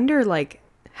 Yeah, I wonder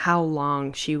how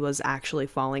long she was actually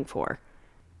falling for.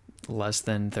 Less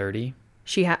than 30.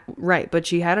 Right, but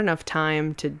she had enough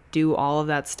time to do all of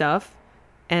that stuff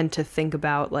and to think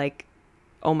about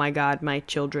oh my God, my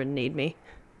children need me.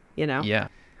 You know? Yeah.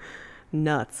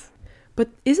 Nuts. But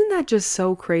isn't that just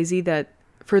so crazy that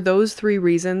for those 3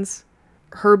 reasons,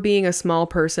 her being a small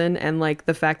person and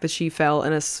the fact that she fell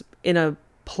in a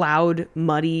plowed,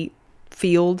 muddy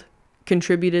field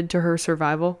contributed to her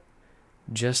survival?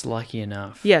 Just lucky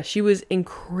enough. Yeah, she was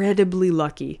incredibly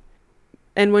lucky.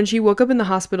 And when she woke up in the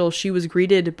hospital, she was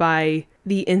greeted by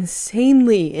the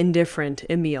insanely indifferent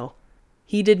Emil.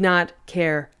 He did not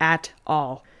care at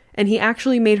all. And he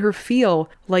actually made her feel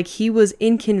like he was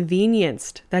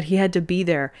inconvenienced that he had to be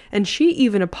there. And she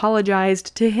even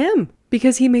apologized to him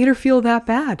because he made her feel that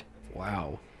bad.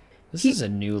 Wow. This is a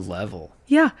new level.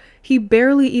 Yeah, he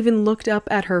barely even looked up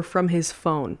at her from his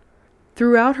phone.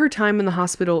 Throughout her time in the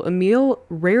hospital, Emil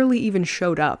rarely even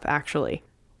showed up, actually.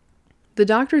 The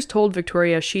doctors told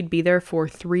Victoria she'd be there for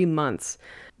 3 months,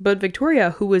 but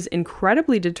Victoria, who was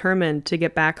incredibly determined to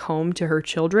get back home to her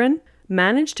children,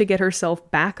 managed to get herself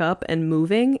back up and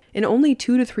moving in only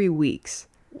 2 to 3 weeks.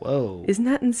 Whoa. Isn't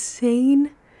that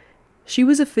insane? She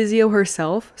was a physio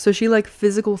herself, so she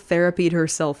physical therapied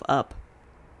herself up.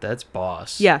 That's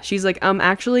boss. Yeah, she's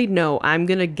actually, no, I'm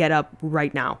gonna get up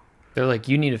right now. They're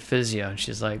you need a physio. And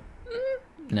she's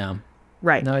no.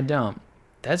 Right. No, I don't.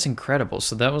 That's incredible.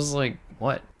 So that was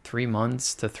 3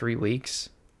 months to 3 weeks?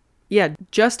 Yeah,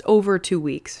 just over 2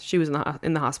 weeks she was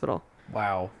in the hospital.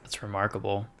 Wow. That's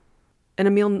remarkable. And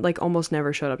Emil almost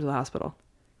never showed up to the hospital.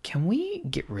 Can we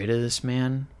get rid of this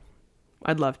man?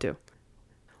 I'd love to.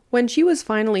 When she was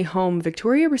finally home,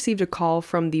 Victoria received a call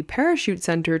from the parachute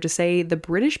center to say the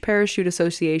British Parachute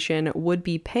Association would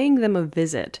be paying them a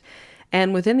visit.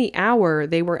 And within the hour,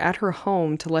 they were at her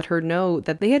home to let her know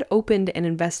that they had opened an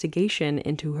investigation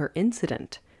into her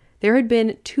incident. There had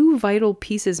been 2 vital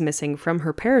pieces missing from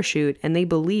her parachute, and they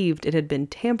believed it had been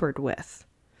tampered with.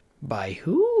 By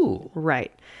who?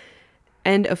 Right.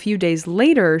 And a few days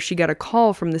later, she got a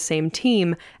call from the same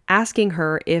team asking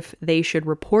her if they should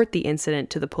report the incident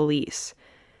to the police.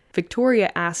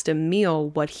 Victoria asked Emil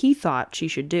what he thought she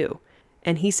should do.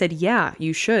 And he said, yeah,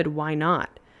 you should. Why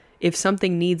not? If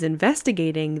something needs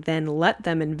investigating, then let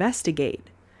them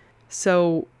investigate.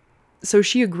 So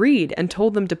she agreed and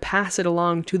told them to pass it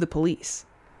along to the police.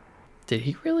 Did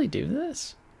he really do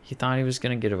this? He thought he was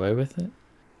going to get away with it?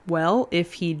 Well,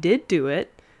 if he did do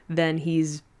it, then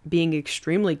he's being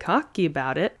extremely cocky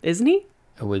about it, isn't he?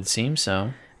 It would seem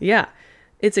so. Yeah.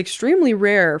 It's extremely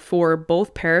rare for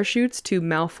both parachutes to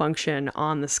malfunction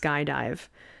on the skydive.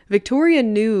 Victoria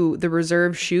knew the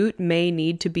reserve chute may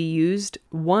need to be used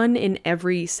 1 in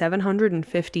every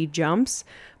 750 jumps,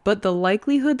 but the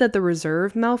likelihood that the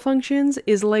reserve malfunctions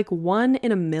is like 1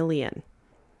 in a million.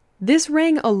 This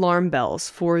rang alarm bells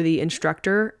for the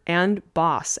instructor and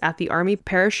boss at the Army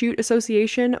Parachute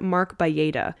Association, Mark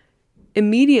Bayeda.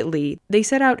 Immediately, they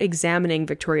set out examining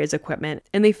Victoria's equipment,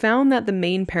 and they found that the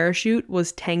main parachute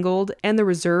was tangled and the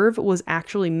reserve was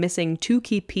actually missing 2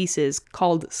 key pieces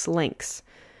called slinks.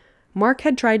 Mark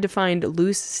had tried to find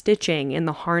loose stitching in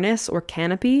the harness or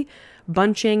canopy,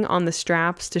 bunching on the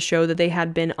straps to show that they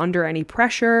had been under any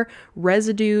pressure,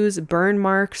 residues, burn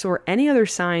marks, or any other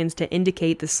signs to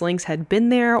indicate the slinks had been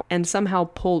there and somehow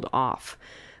pulled off.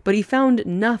 But he found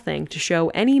nothing to show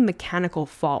any mechanical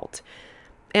fault.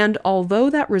 And although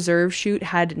that reserve chute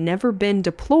had never been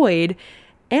deployed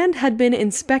and had been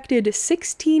inspected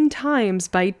 16 times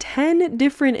by 10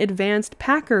 different advanced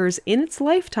packers in its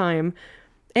lifetime,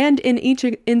 and in each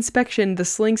inspection the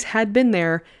slinks had been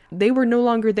there, they were no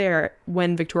longer there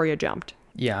when Victoria jumped.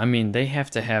 Yeah, I mean, they have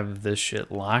to have this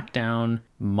shit locked down,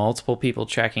 multiple people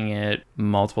checking it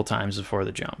multiple times before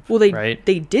the jump. Well, right?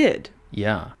 They did.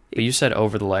 Yeah, but you said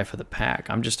over the life of the pack.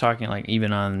 I'm just talking like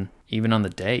even on the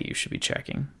day you should be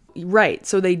checking. Right.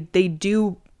 So they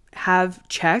do have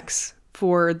checks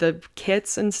for the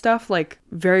kits and stuff like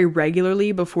very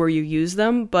regularly before you use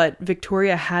them, but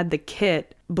Victoria had the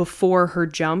kit before her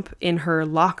jump in her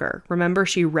locker. Remember,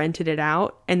 she rented it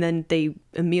out and then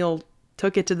Emil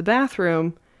took it to the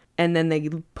bathroom and then they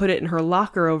put it in her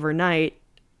locker overnight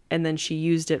and then she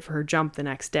used it for her jump the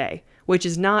next day, which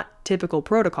is not typical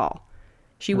protocol.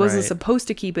 She wasn't supposed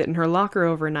to keep it in her locker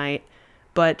overnight,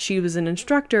 but she was an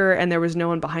instructor and there was no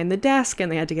one behind the desk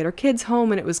and they had to get her kids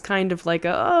home and it was kind of like,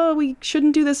 oh, we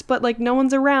shouldn't do this, but like no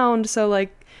one's around, so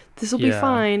like this will be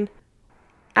fine.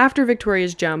 After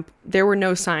Victoria's jump, there were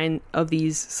no sign of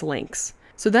these slinks.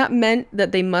 So that meant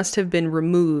that they must have been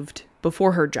removed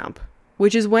before her jump,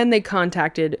 which is when they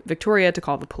contacted Victoria to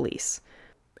call the police.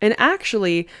 And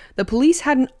actually, the police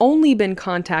hadn't only been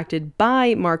contacted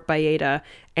by Mark Bayeda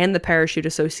and the Parachute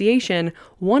Association.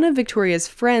 One of Victoria's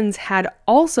friends had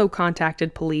also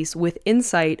contacted police with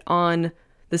insight on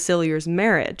the Cilliers'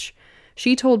 marriage.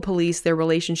 She told police their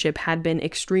relationship had been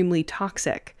extremely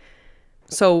toxic.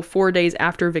 So 4 days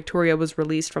after Victoria was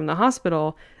released from the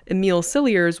hospital, Emil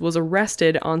Cilliers was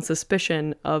arrested on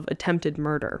suspicion of attempted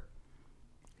murder.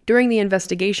 During the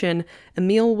investigation,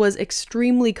 Emil was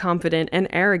extremely confident and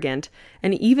arrogant,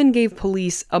 and even gave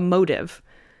police a motive.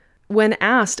 When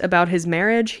asked about his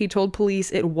marriage, he told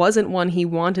police it wasn't one he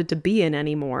wanted to be in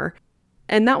anymore.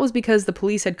 And that was because the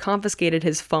police had confiscated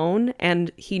his phone,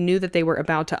 and he knew that they were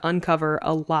about to uncover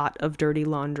a lot of dirty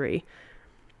laundry.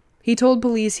 He told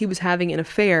police he was having an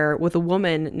affair with a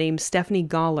woman named Stephanie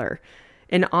Galler,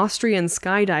 an Austrian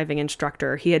skydiving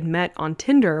instructor he had met on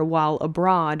Tinder while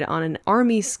abroad on an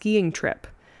army skiing trip.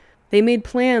 They made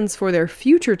plans for their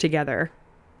future together,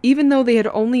 even though they had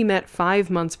only met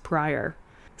 5 months prior.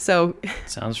 So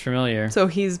sounds familiar. So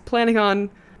he's planning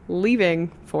on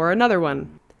leaving for another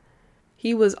one.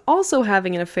 He was also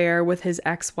having an affair with his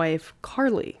ex-wife,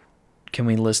 Carly. Can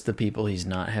we list the people he's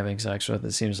not having sex with?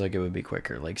 It seems like it would be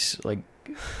quicker. Like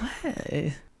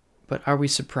what? But are we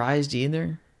surprised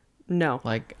either? No.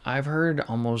 Like, I've heard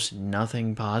almost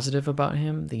nothing positive about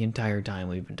him the entire time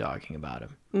we've been talking about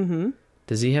him. Mm-hmm.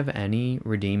 Does he have any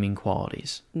redeeming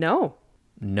qualities? No.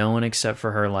 No one except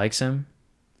for her likes him?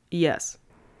 Yes.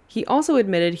 He also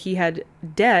admitted he had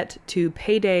debt to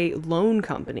payday loan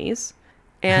companies.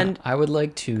 And I would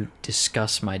like to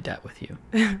discuss my debt with you.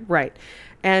 Right.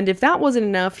 And if that wasn't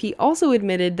enough, he also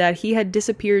admitted that he had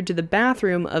disappeared to the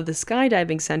bathroom of the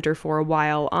skydiving center for a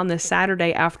while on the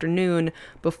Saturday afternoon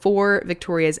before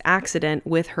Victoria's accident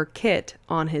with her kit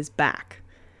on his back.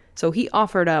 So he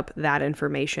offered up that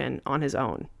information on his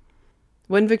own.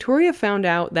 When Victoria found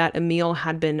out that Emil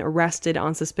had been arrested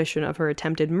on suspicion of her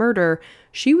attempted murder,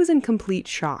 she was in complete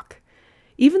shock.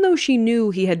 Even though she knew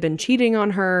he had been cheating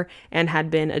on her and had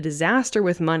been a disaster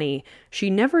with money, she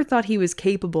never thought he was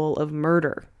capable of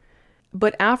murder.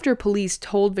 But after police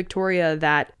told Victoria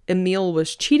that Emil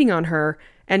was cheating on her,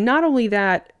 and not only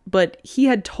that, but he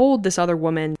had told this other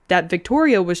woman that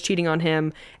Victoria was cheating on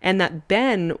him and that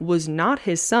Ben was not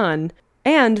his son,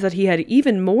 and that he had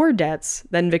even more debts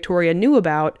than Victoria knew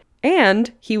about,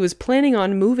 and he was planning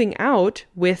on moving out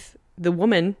with the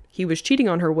woman he was cheating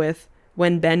on her with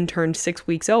when Ben turned 6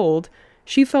 weeks old,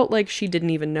 she felt like she didn't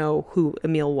even know who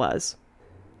Emil was.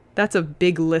 That's a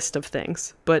big list of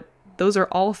things, but those are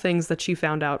all things that she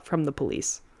found out from the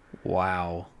police.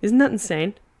 Wow. Isn't that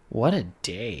insane? What a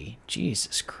day.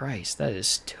 Jesus Christ, that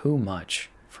is too much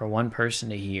for one person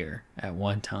to hear at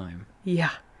one time.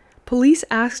 Yeah. Police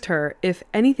asked her if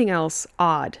anything else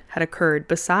odd had occurred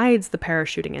besides the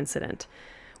parachuting incident,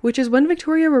 which is when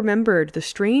Victoria remembered the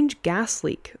strange gas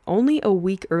leak only a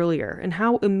week earlier and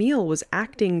how Emil was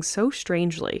acting so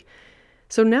strangely.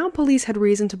 So now police had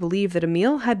reason to believe that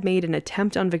Emil had made an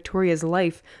attempt on Victoria's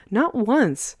life not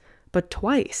once, but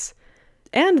twice.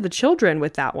 And the children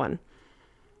with that one.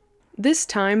 This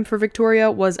time for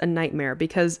Victoria was a nightmare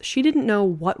because she didn't know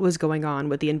what was going on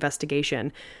with the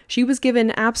investigation. She was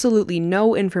given absolutely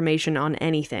no information on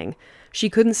anything. She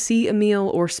couldn't see Emil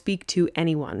or speak to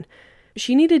anyone.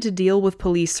 She needed to deal with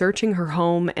police searching her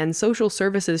home and social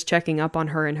services checking up on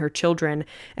her and her children,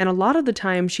 and a lot of the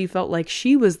time she felt like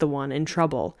she was the one in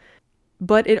trouble.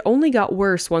 But it only got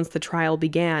worse once the trial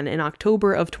began in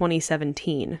October of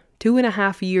 2017,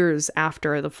 2.5 years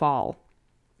after the fall.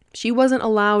 She wasn't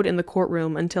allowed in the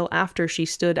courtroom until after she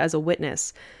stood as a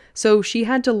witness, so she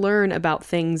had to learn about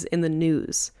things in the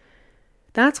news.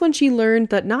 That's when she learned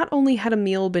that not only had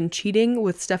Emil been cheating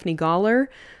with Stephanie Gawler,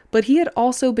 but he had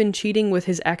also been cheating with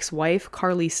his ex-wife,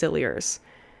 Carly Cilliers.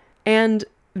 And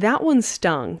that one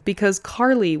stung because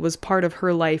Carly was part of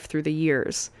her life through the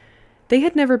years. They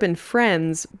had never been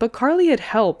friends, but Carly had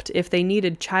helped if they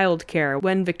needed childcare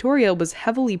when Victoria was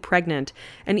heavily pregnant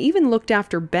and even looked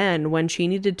after Ben when she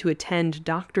needed to attend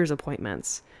doctor's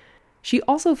appointments. She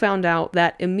also found out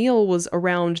that Emil was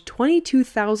around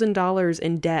 $22,000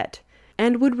 in debt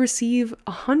and would receive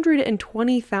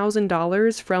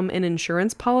 $120,000 from an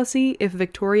insurance policy if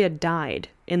Victoria died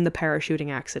in the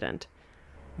parachuting accident.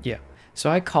 Yeah. So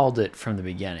I called it from the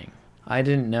beginning. I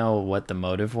didn't know what the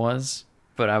motive was,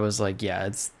 but I was like, yeah,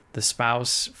 it's the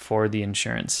spouse for the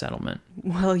insurance settlement.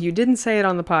 Well, you didn't say it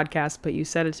on the podcast, but you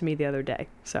said it to me the other day,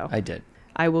 so. I did.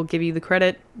 I will give you the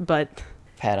credit, but...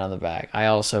 Pat on the back. I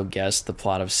also guessed the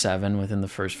plot of Seven within the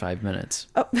first 5 minutes.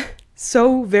 Oh,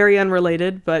 so very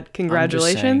unrelated, but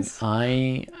congratulations.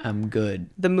 I am good.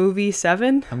 The movie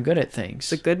Seven? I'm good at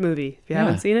things. It's a good movie. If you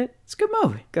haven't seen it, it's a good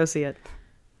movie. Go see it.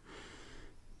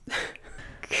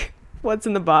 What's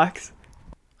in the box?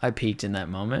 I peaked in that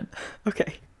moment.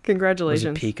 Okay. Congratulations. It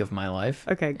was a peak of my life.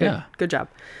 Okay, good. Yeah. Good job.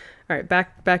 All right,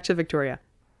 back to Victoria.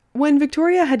 When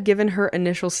Victoria had given her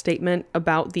initial statement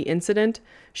about the incident,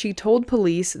 she told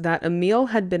police that Emil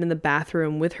had been in the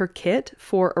bathroom with her kit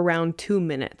for around 2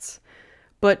 minutes.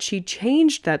 But she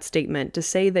changed that statement to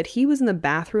say that he was in the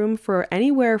bathroom for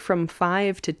anywhere from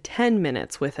 5 to 10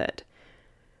 minutes with it.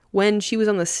 When she was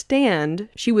on the stand,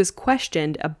 she was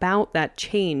questioned about that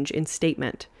change in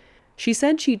statement. She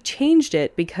said she changed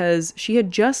it because she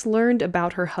had just learned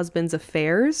about her husband's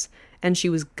affairs and she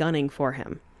was gunning for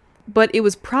him. But it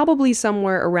was probably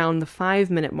somewhere around the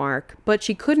 5-minute mark, but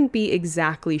she couldn't be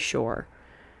exactly sure.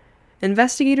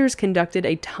 Investigators conducted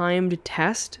a timed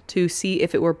test to see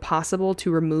if it were possible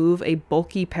to remove a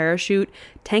bulky parachute,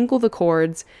 tangle the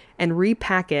cords, and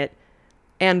repack it,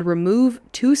 and remove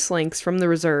 2 slinks from the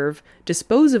reserve,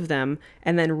 dispose of them,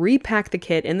 and then repack the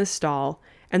kit in the stall,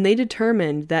 and they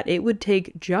determined that it would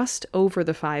take just over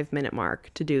the 5-minute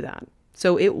mark to do that.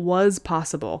 So it was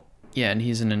possible. Yeah, and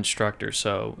he's an instructor,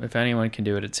 so if anyone can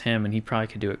do it, it's him, and he probably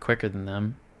could do it quicker than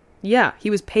them. Yeah, he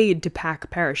was paid to pack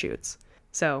parachutes,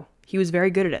 so he was very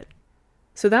good at it.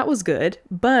 So that was good,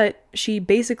 but she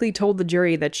basically told the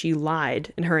jury that she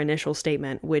lied in her initial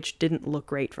statement, which didn't look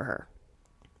great for her.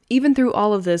 Even through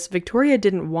all of this, Victoria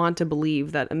didn't want to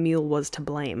believe that Emil was to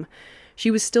blame. She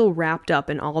was still wrapped up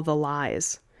in all the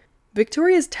lies.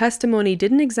 Victoria's testimony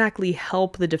didn't exactly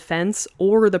help the defense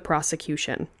or the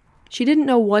prosecution. She didn't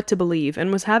know what to believe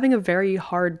and was having a very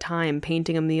hard time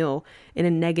painting Emil in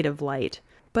a negative light.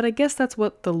 But I guess that's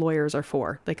what the lawyers are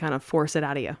for. They kind of force it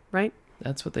out of you, right?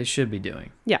 That's what they should be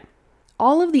doing. Yeah.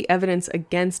 All of the evidence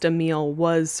against Emil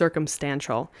was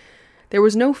circumstantial. There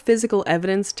was no physical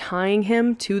evidence tying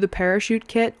him to the parachute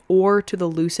kit or to the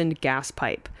loosened gas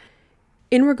pipe.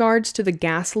 In regards to the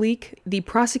gas leak, the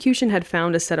prosecution had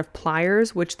found a set of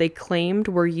pliers which they claimed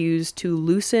were used to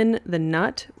loosen the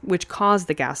nut which caused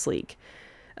the gas leak.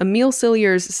 Emil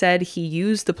Cilliers said he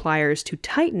used the pliers to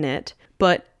tighten it,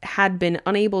 but had been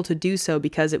unable to do so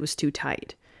because it was too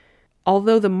tight.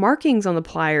 Although the markings on the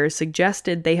pliers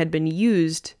suggested they had been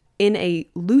used in a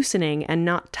loosening and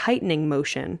not tightening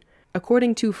motion,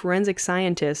 according to forensic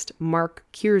scientist Mark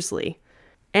Kearsley.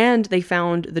 And they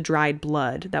found the dried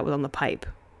blood that was on the pipe.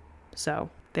 So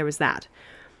there was that.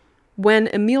 When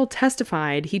Emil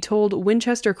testified, he told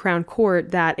Winchester Crown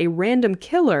Court that a random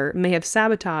killer may have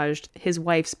sabotaged his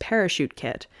wife's parachute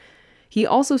kit. He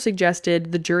also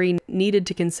suggested the jury needed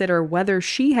to consider whether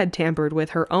she had tampered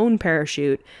with her own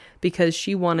parachute because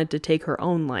she wanted to take her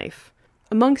own life.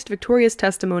 Amongst Victoria's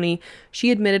testimony,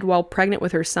 she admitted while pregnant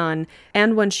with her son,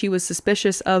 and when she was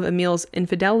suspicious of Emil's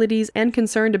infidelities and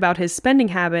concerned about his spending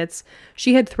habits,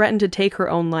 she had threatened to take her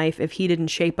own life if he didn't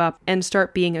shape up and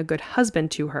start being a good husband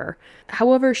to her.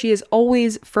 However, she has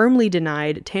always firmly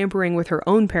denied tampering with her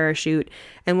own parachute,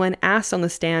 and when asked on the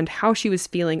stand how she was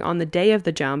feeling on the day of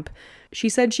the jump, she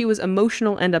said she was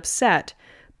emotional and upset,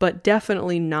 but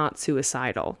definitely not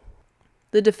suicidal.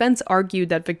 The defense argued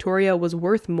that Victoria was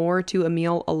worth more to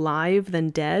Emil alive than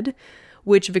dead,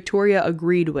 which Victoria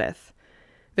agreed with.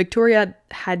 Victoria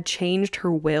had changed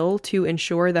her will to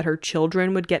ensure that her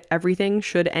children would get everything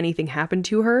should anything happen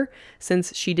to her,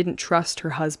 since she didn't trust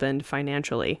her husband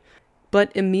financially.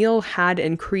 But Emil had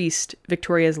increased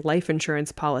Victoria's life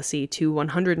insurance policy to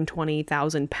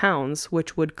 £120,000,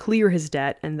 which would clear his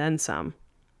debt and then some.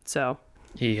 So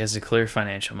He has a clear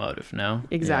financial motive, no?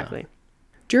 exactly. Yeah.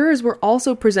 Jurors were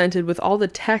also presented with all the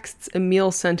texts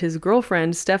Emil sent his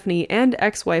girlfriend, Stephanie, and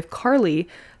ex-wife, Carly,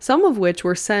 some of which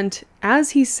were sent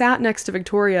as he sat next to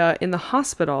Victoria in the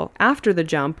hospital after the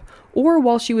jump or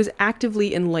while she was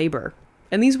actively in labor.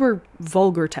 And these were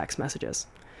vulgar text messages.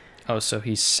 Oh, so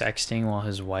he's sexting while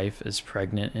his wife is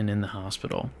pregnant and in the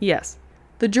hospital. Yes.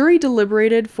 The jury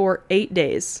deliberated for 8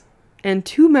 days, and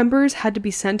 2 members had to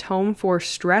be sent home for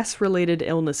stress-related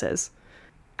illnesses.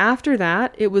 After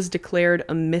that, it was declared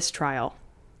a mistrial,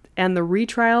 and the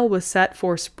retrial was set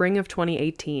for spring of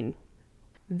 2018.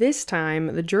 This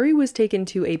time, the jury was taken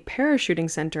to a parachuting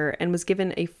center and was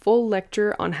given a full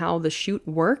lecture on how the chute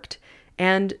worked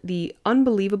and the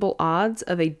unbelievable odds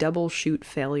of a double chute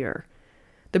failure.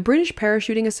 The British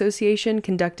Parachuting Association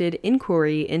conducted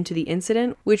inquiry into the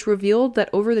incident, which revealed that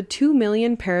over the 2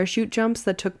 million parachute jumps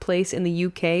that took place in the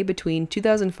UK between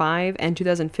 2005 and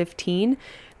 2015,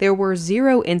 there were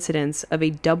 0 incidents of a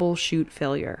double chute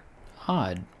failure.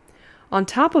 Odd. On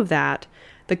top of that,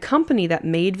 the company that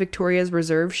made Victoria's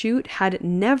reserve chute had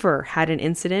never had an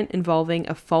incident involving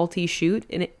a faulty chute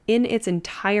in its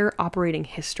entire operating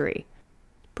history.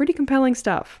 Pretty compelling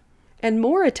stuff. And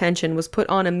more attention was put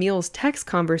on Emil's text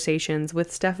conversations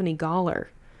with Stephanie Galler.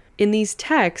 In these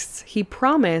texts, he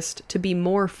promised to be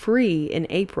more free in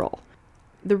April.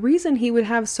 The reason he would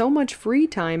have so much free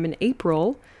time in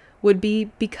April would be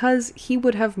because he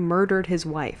would have murdered his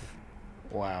wife.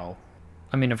 Wow.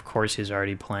 I mean, of course he's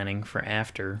already planning for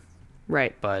after.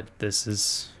 Right. But this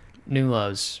is new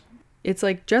lows. It's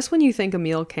like, just when you think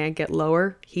Emil can't get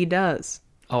lower, he does.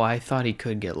 Oh, I thought he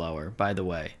could get lower, by the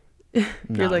way.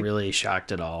 Not like, really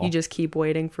shocked at all. You just keep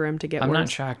waiting for him to get worse. I'm not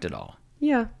shocked at all.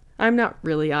 Yeah, I'm not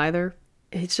really either.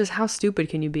 It's just, how stupid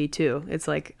can you be too? It's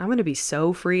like, I'm going to be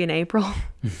so free in April.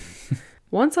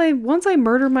 Once I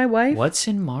murder my wife. What's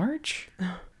in March?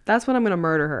 That's when I'm going to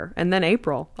murder her. And then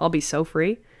April, I'll be so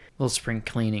free. Little spring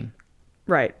cleaning.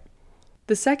 Right.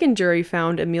 The second jury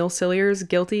found Emil Cilliers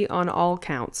guilty on all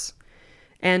counts.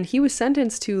 And he was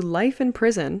sentenced to life in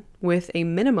prison with a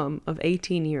minimum of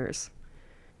 18 years.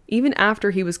 Even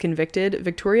after he was convicted,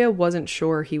 Victoria wasn't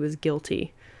sure he was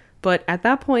guilty. But at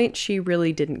that point, she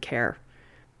really didn't care.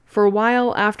 For a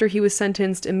while after he was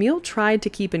sentenced, Emil tried to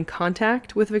keep in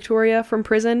contact with Victoria from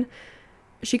prison.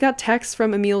 She got texts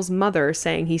from Emil's mother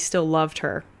saying he still loved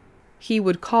her. He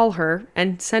would call her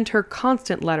and sent her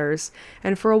constant letters,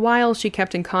 and for a while she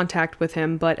kept in contact with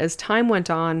him, but as time went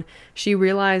on, she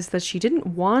realized that she didn't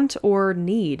want or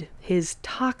need his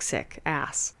toxic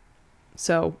ass.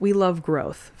 So we love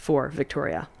growth for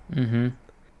Victoria. Mm-hmm.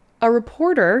 A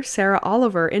reporter, Sarah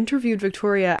Oliver, interviewed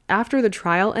Victoria after the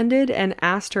trial ended and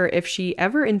asked her if she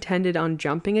ever intended on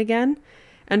jumping again.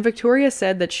 And Victoria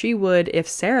said that she would if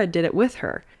Sarah did it with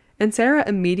her. And Sarah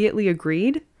immediately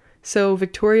agreed. So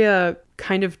Victoria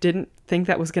kind of didn't think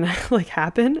that was gonna like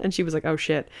happen, and she was like, oh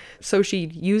shit. So she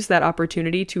used that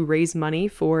opportunity to raise money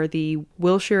for the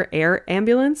Wilshire Air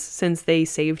Ambulance, since they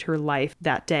saved her life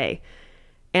that day.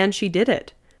 And she did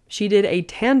it. She did a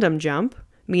tandem jump,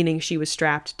 meaning she was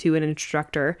strapped to an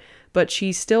instructor, but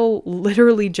she still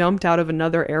literally jumped out of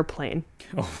another airplane.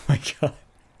 Oh my God.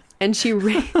 And she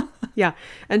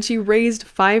and she raised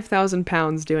 5,000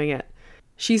 pounds doing it.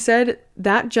 She said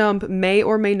that jump may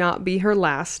or may not be her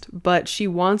last, but she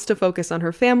wants to focus on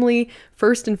her family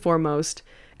first and foremost,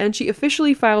 and she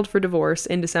officially filed for divorce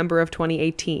in December of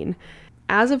 2018.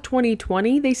 As of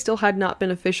 2020, they still had not been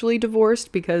officially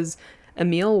divorced because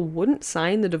Emil wouldn't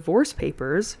sign the divorce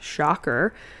papers,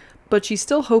 shocker, but she's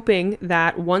still hoping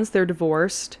that once they're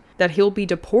divorced, that he'll be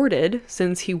deported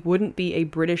since he wouldn't be a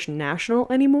British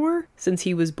national anymore, since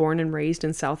he was born and raised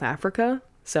in South Africa.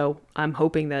 So I'm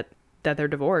hoping that they're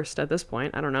divorced at this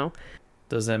point. I don't know.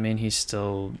 Does that mean he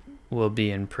still will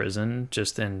be in prison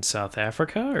just in South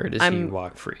Africa, or does he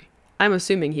walk free? I'm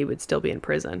assuming he would still be in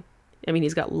prison. I mean,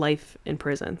 he's got life in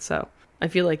prison, so I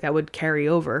feel like that would carry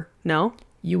over. No?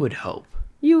 You would hope.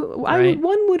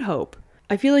 One would hope.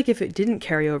 I feel like if it didn't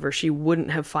carry over, she wouldn't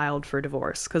have filed for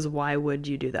divorce, because why would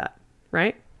you do that,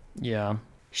 right? Yeah.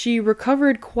 She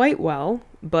recovered quite well,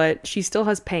 but she still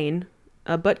has pain.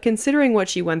 But considering what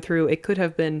she went through, it could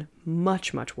have been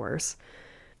much, much worse.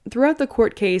 Throughout the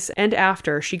court case and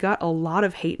after, she got a lot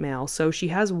of hate mail, so she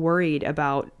has worried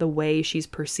about the way she's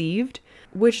perceived,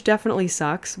 which definitely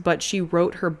sucks, but she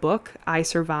wrote her book, I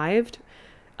Survived.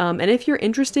 And if you're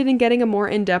interested in getting a more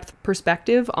in-depth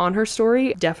perspective on her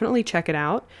story, definitely check it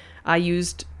out. I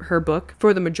used her book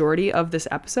for the majority of this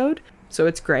episode, so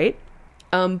it's great.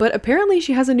 But apparently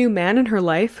she has a new man in her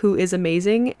life who is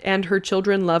amazing, and her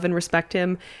children love and respect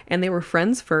him, and they were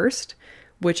friends first,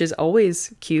 which is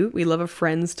always cute. We love a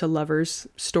friends to lovers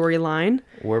storyline.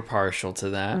 We're partial to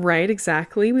that. Right,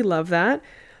 exactly. We love that.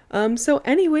 So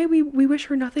anyway, we wish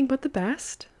her nothing but the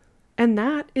best. And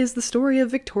that is the story of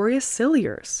Victoria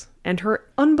Cilliers and her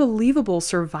unbelievable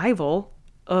survival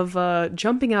of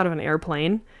jumping out of an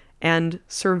airplane and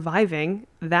surviving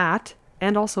that,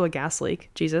 and also a gas leak.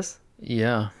 Jesus.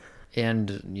 Yeah.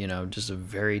 And, just a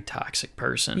very toxic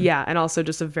person. Yeah. And also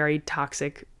just a very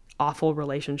toxic, awful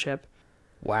relationship.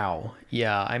 Wow.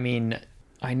 Yeah. I mean,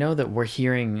 I know that we're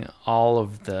hearing all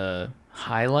of the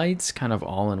highlights kind of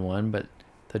all in one, but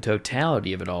the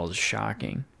totality of it all is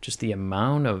shocking. Just the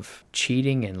amount of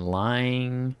cheating and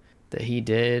lying that he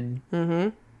did,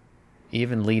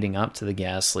 even leading up to the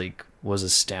gas leak, was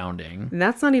astounding. And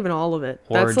that's not even all of it.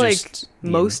 Or that's like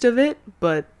most of it,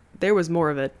 but there was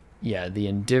more of it. Yeah, the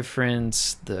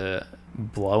indifference, the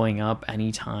blowing up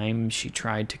anytime she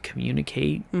tried to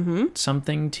communicate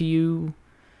something to you.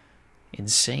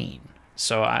 Insane.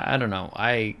 So I don't know.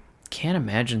 I can't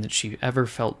imagine that she ever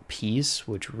felt peace,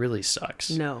 which really sucks.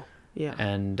 No. Yeah.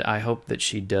 And I hope that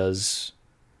she does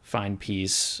find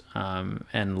peace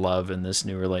and love in this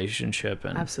new relationship.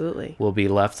 And absolutely. Will be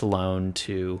left alone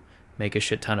to make a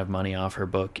shit ton of money off her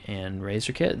book and raise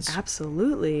her kids.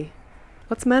 Absolutely.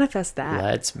 Let's manifest that.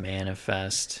 Let's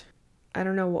manifest. I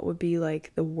don't know what would be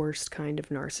like the worst kind of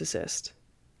narcissist.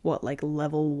 What, like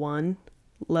level 1?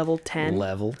 Level 10?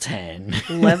 Level 10.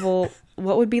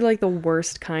 What would be like the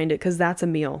worst kind? Because that's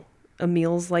Emil.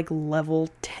 Emil's like level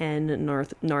 10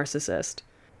 narcissist.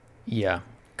 Yeah.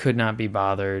 Could not be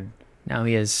bothered. Now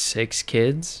he has 6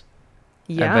 kids.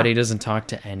 Yeah. I bet he doesn't talk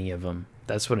to any of them.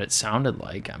 That's what it sounded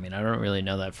like. I mean, I don't really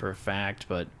know that for a fact,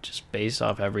 but just based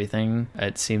off everything,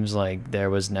 it seems like there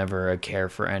was never a care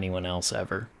for anyone else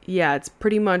ever. Yeah, it's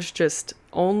pretty much just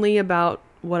only about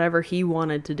whatever he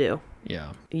wanted to do.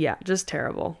 Yeah. Yeah, just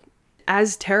terrible.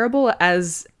 As terrible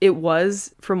as it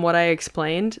was from what I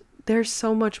explained, there's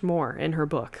so much more in her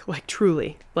book. Like,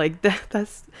 truly. Like,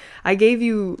 that's... I gave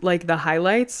you, like, the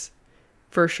highlights,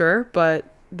 for sure, but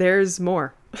there's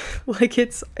more. Like,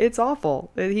 it's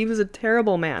awful. He was a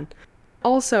terrible man.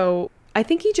 Also, I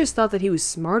think he just thought that he was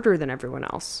smarter than everyone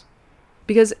else.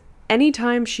 Because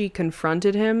anytime she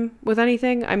confronted him with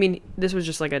anything, I mean, this was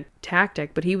just like a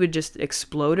tactic, but he would just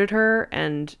explode at her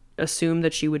and assume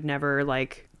that she would never,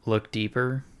 like... look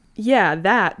deeper? Yeah,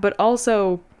 that. But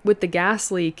also, with the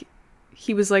gas leak,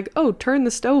 he was like, oh, turn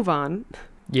the stove on.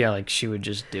 Yeah, like she would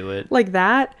just do it. Like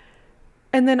that.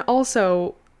 And then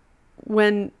also,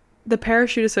 when the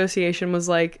Parachute Association was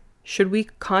like, should we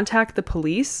contact the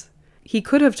police? He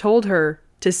could have told her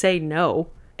to say no,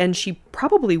 and she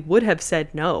probably would have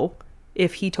said no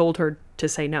if he told her to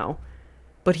say no.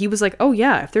 But he was like, oh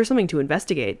yeah, if there's something to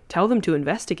investigate, tell them to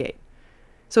investigate.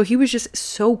 So he was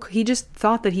he just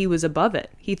thought that he was above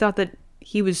it. He thought that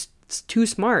he was too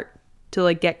smart to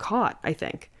like get caught, I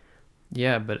think.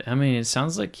 Yeah, but I mean, it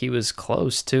sounds like he was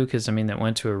close too, because I mean, that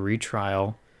went to a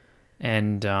retrial,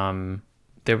 and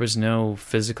there was no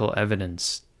physical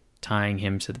evidence tying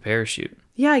him to the parachute.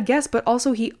 Yeah, I guess, but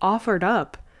also he offered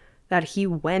up that he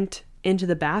went into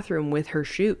the bathroom with her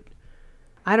chute.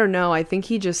 I don't know. I think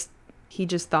he just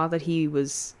thought that he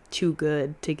was too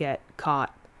good to get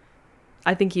caught.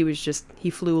 I think he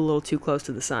flew a little too close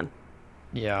to the sun.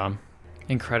 Yeah,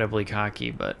 incredibly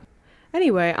cocky, but...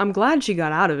 Anyway, I'm glad she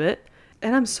got out of it.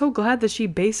 And I'm so glad that she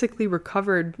basically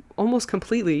recovered almost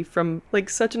completely from like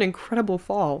such an incredible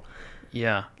fall.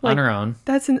 Yeah, like, on her own.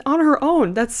 On her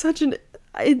own. That's such an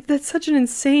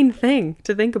insane thing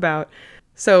to think about.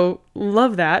 So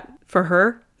love that for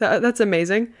her. That's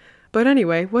amazing. But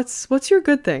anyway, what's your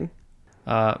good thing?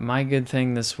 My good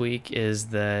thing this week is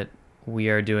that we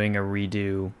are doing a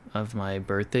redo of my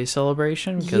birthday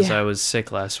celebration because I was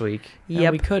sick last week. Yep.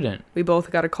 And we couldn't. We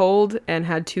both got a cold and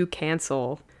had to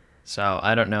cancel. So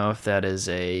I don't know if that is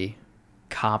a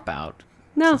cop-out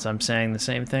since I'm saying the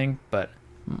same thing, but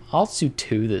I'll do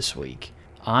 2 this week.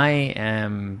 I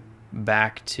am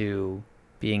back to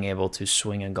being able to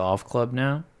swing a golf club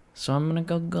now, so I'm going to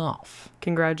go golf.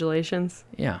 Congratulations.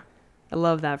 Yeah. I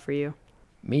love that for you.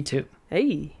 Me too.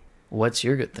 Hey. What's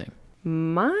your good thing?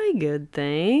 My good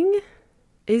thing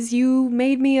is you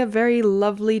made me a very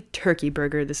lovely turkey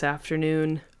burger this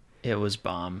afternoon. It was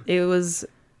bomb. It was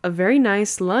a very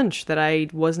nice lunch that I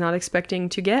was not expecting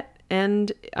to get,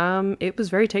 and it was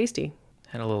very tasty.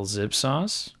 Had a little zip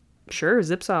sauce? Sure,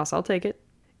 zip sauce. I'll take it.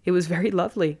 It was very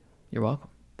lovely. You're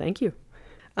welcome. Thank you.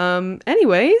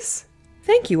 Anyways,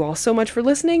 thank you all so much for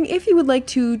listening. If you would like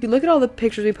to look at all the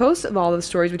pictures we post of all the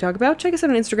stories we talk about, check us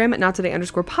out on Instagram at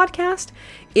nottoday_podcast.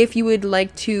 If you would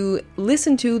like to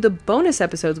listen to the bonus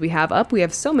episodes we have up, we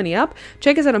have so many up,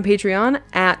 check us out on Patreon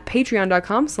at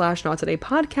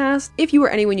patreon.com/nottodaypodcast. If you or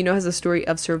anyone you know has a story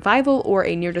of survival or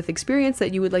a near-death experience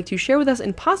that you would like to share with us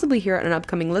and possibly hear on an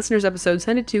upcoming listeners episode,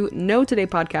 send it to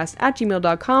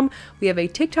notodaypodcast@gmail.com. We have a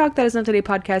TikTok that is Not Today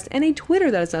Podcast and a Twitter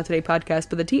that is Not Today Podcast,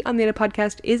 but the T on the end of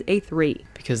podcast is a 3.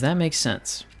 Because that makes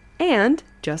sense. And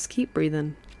just keep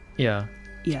breathing. Yeah.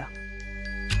 Yeah.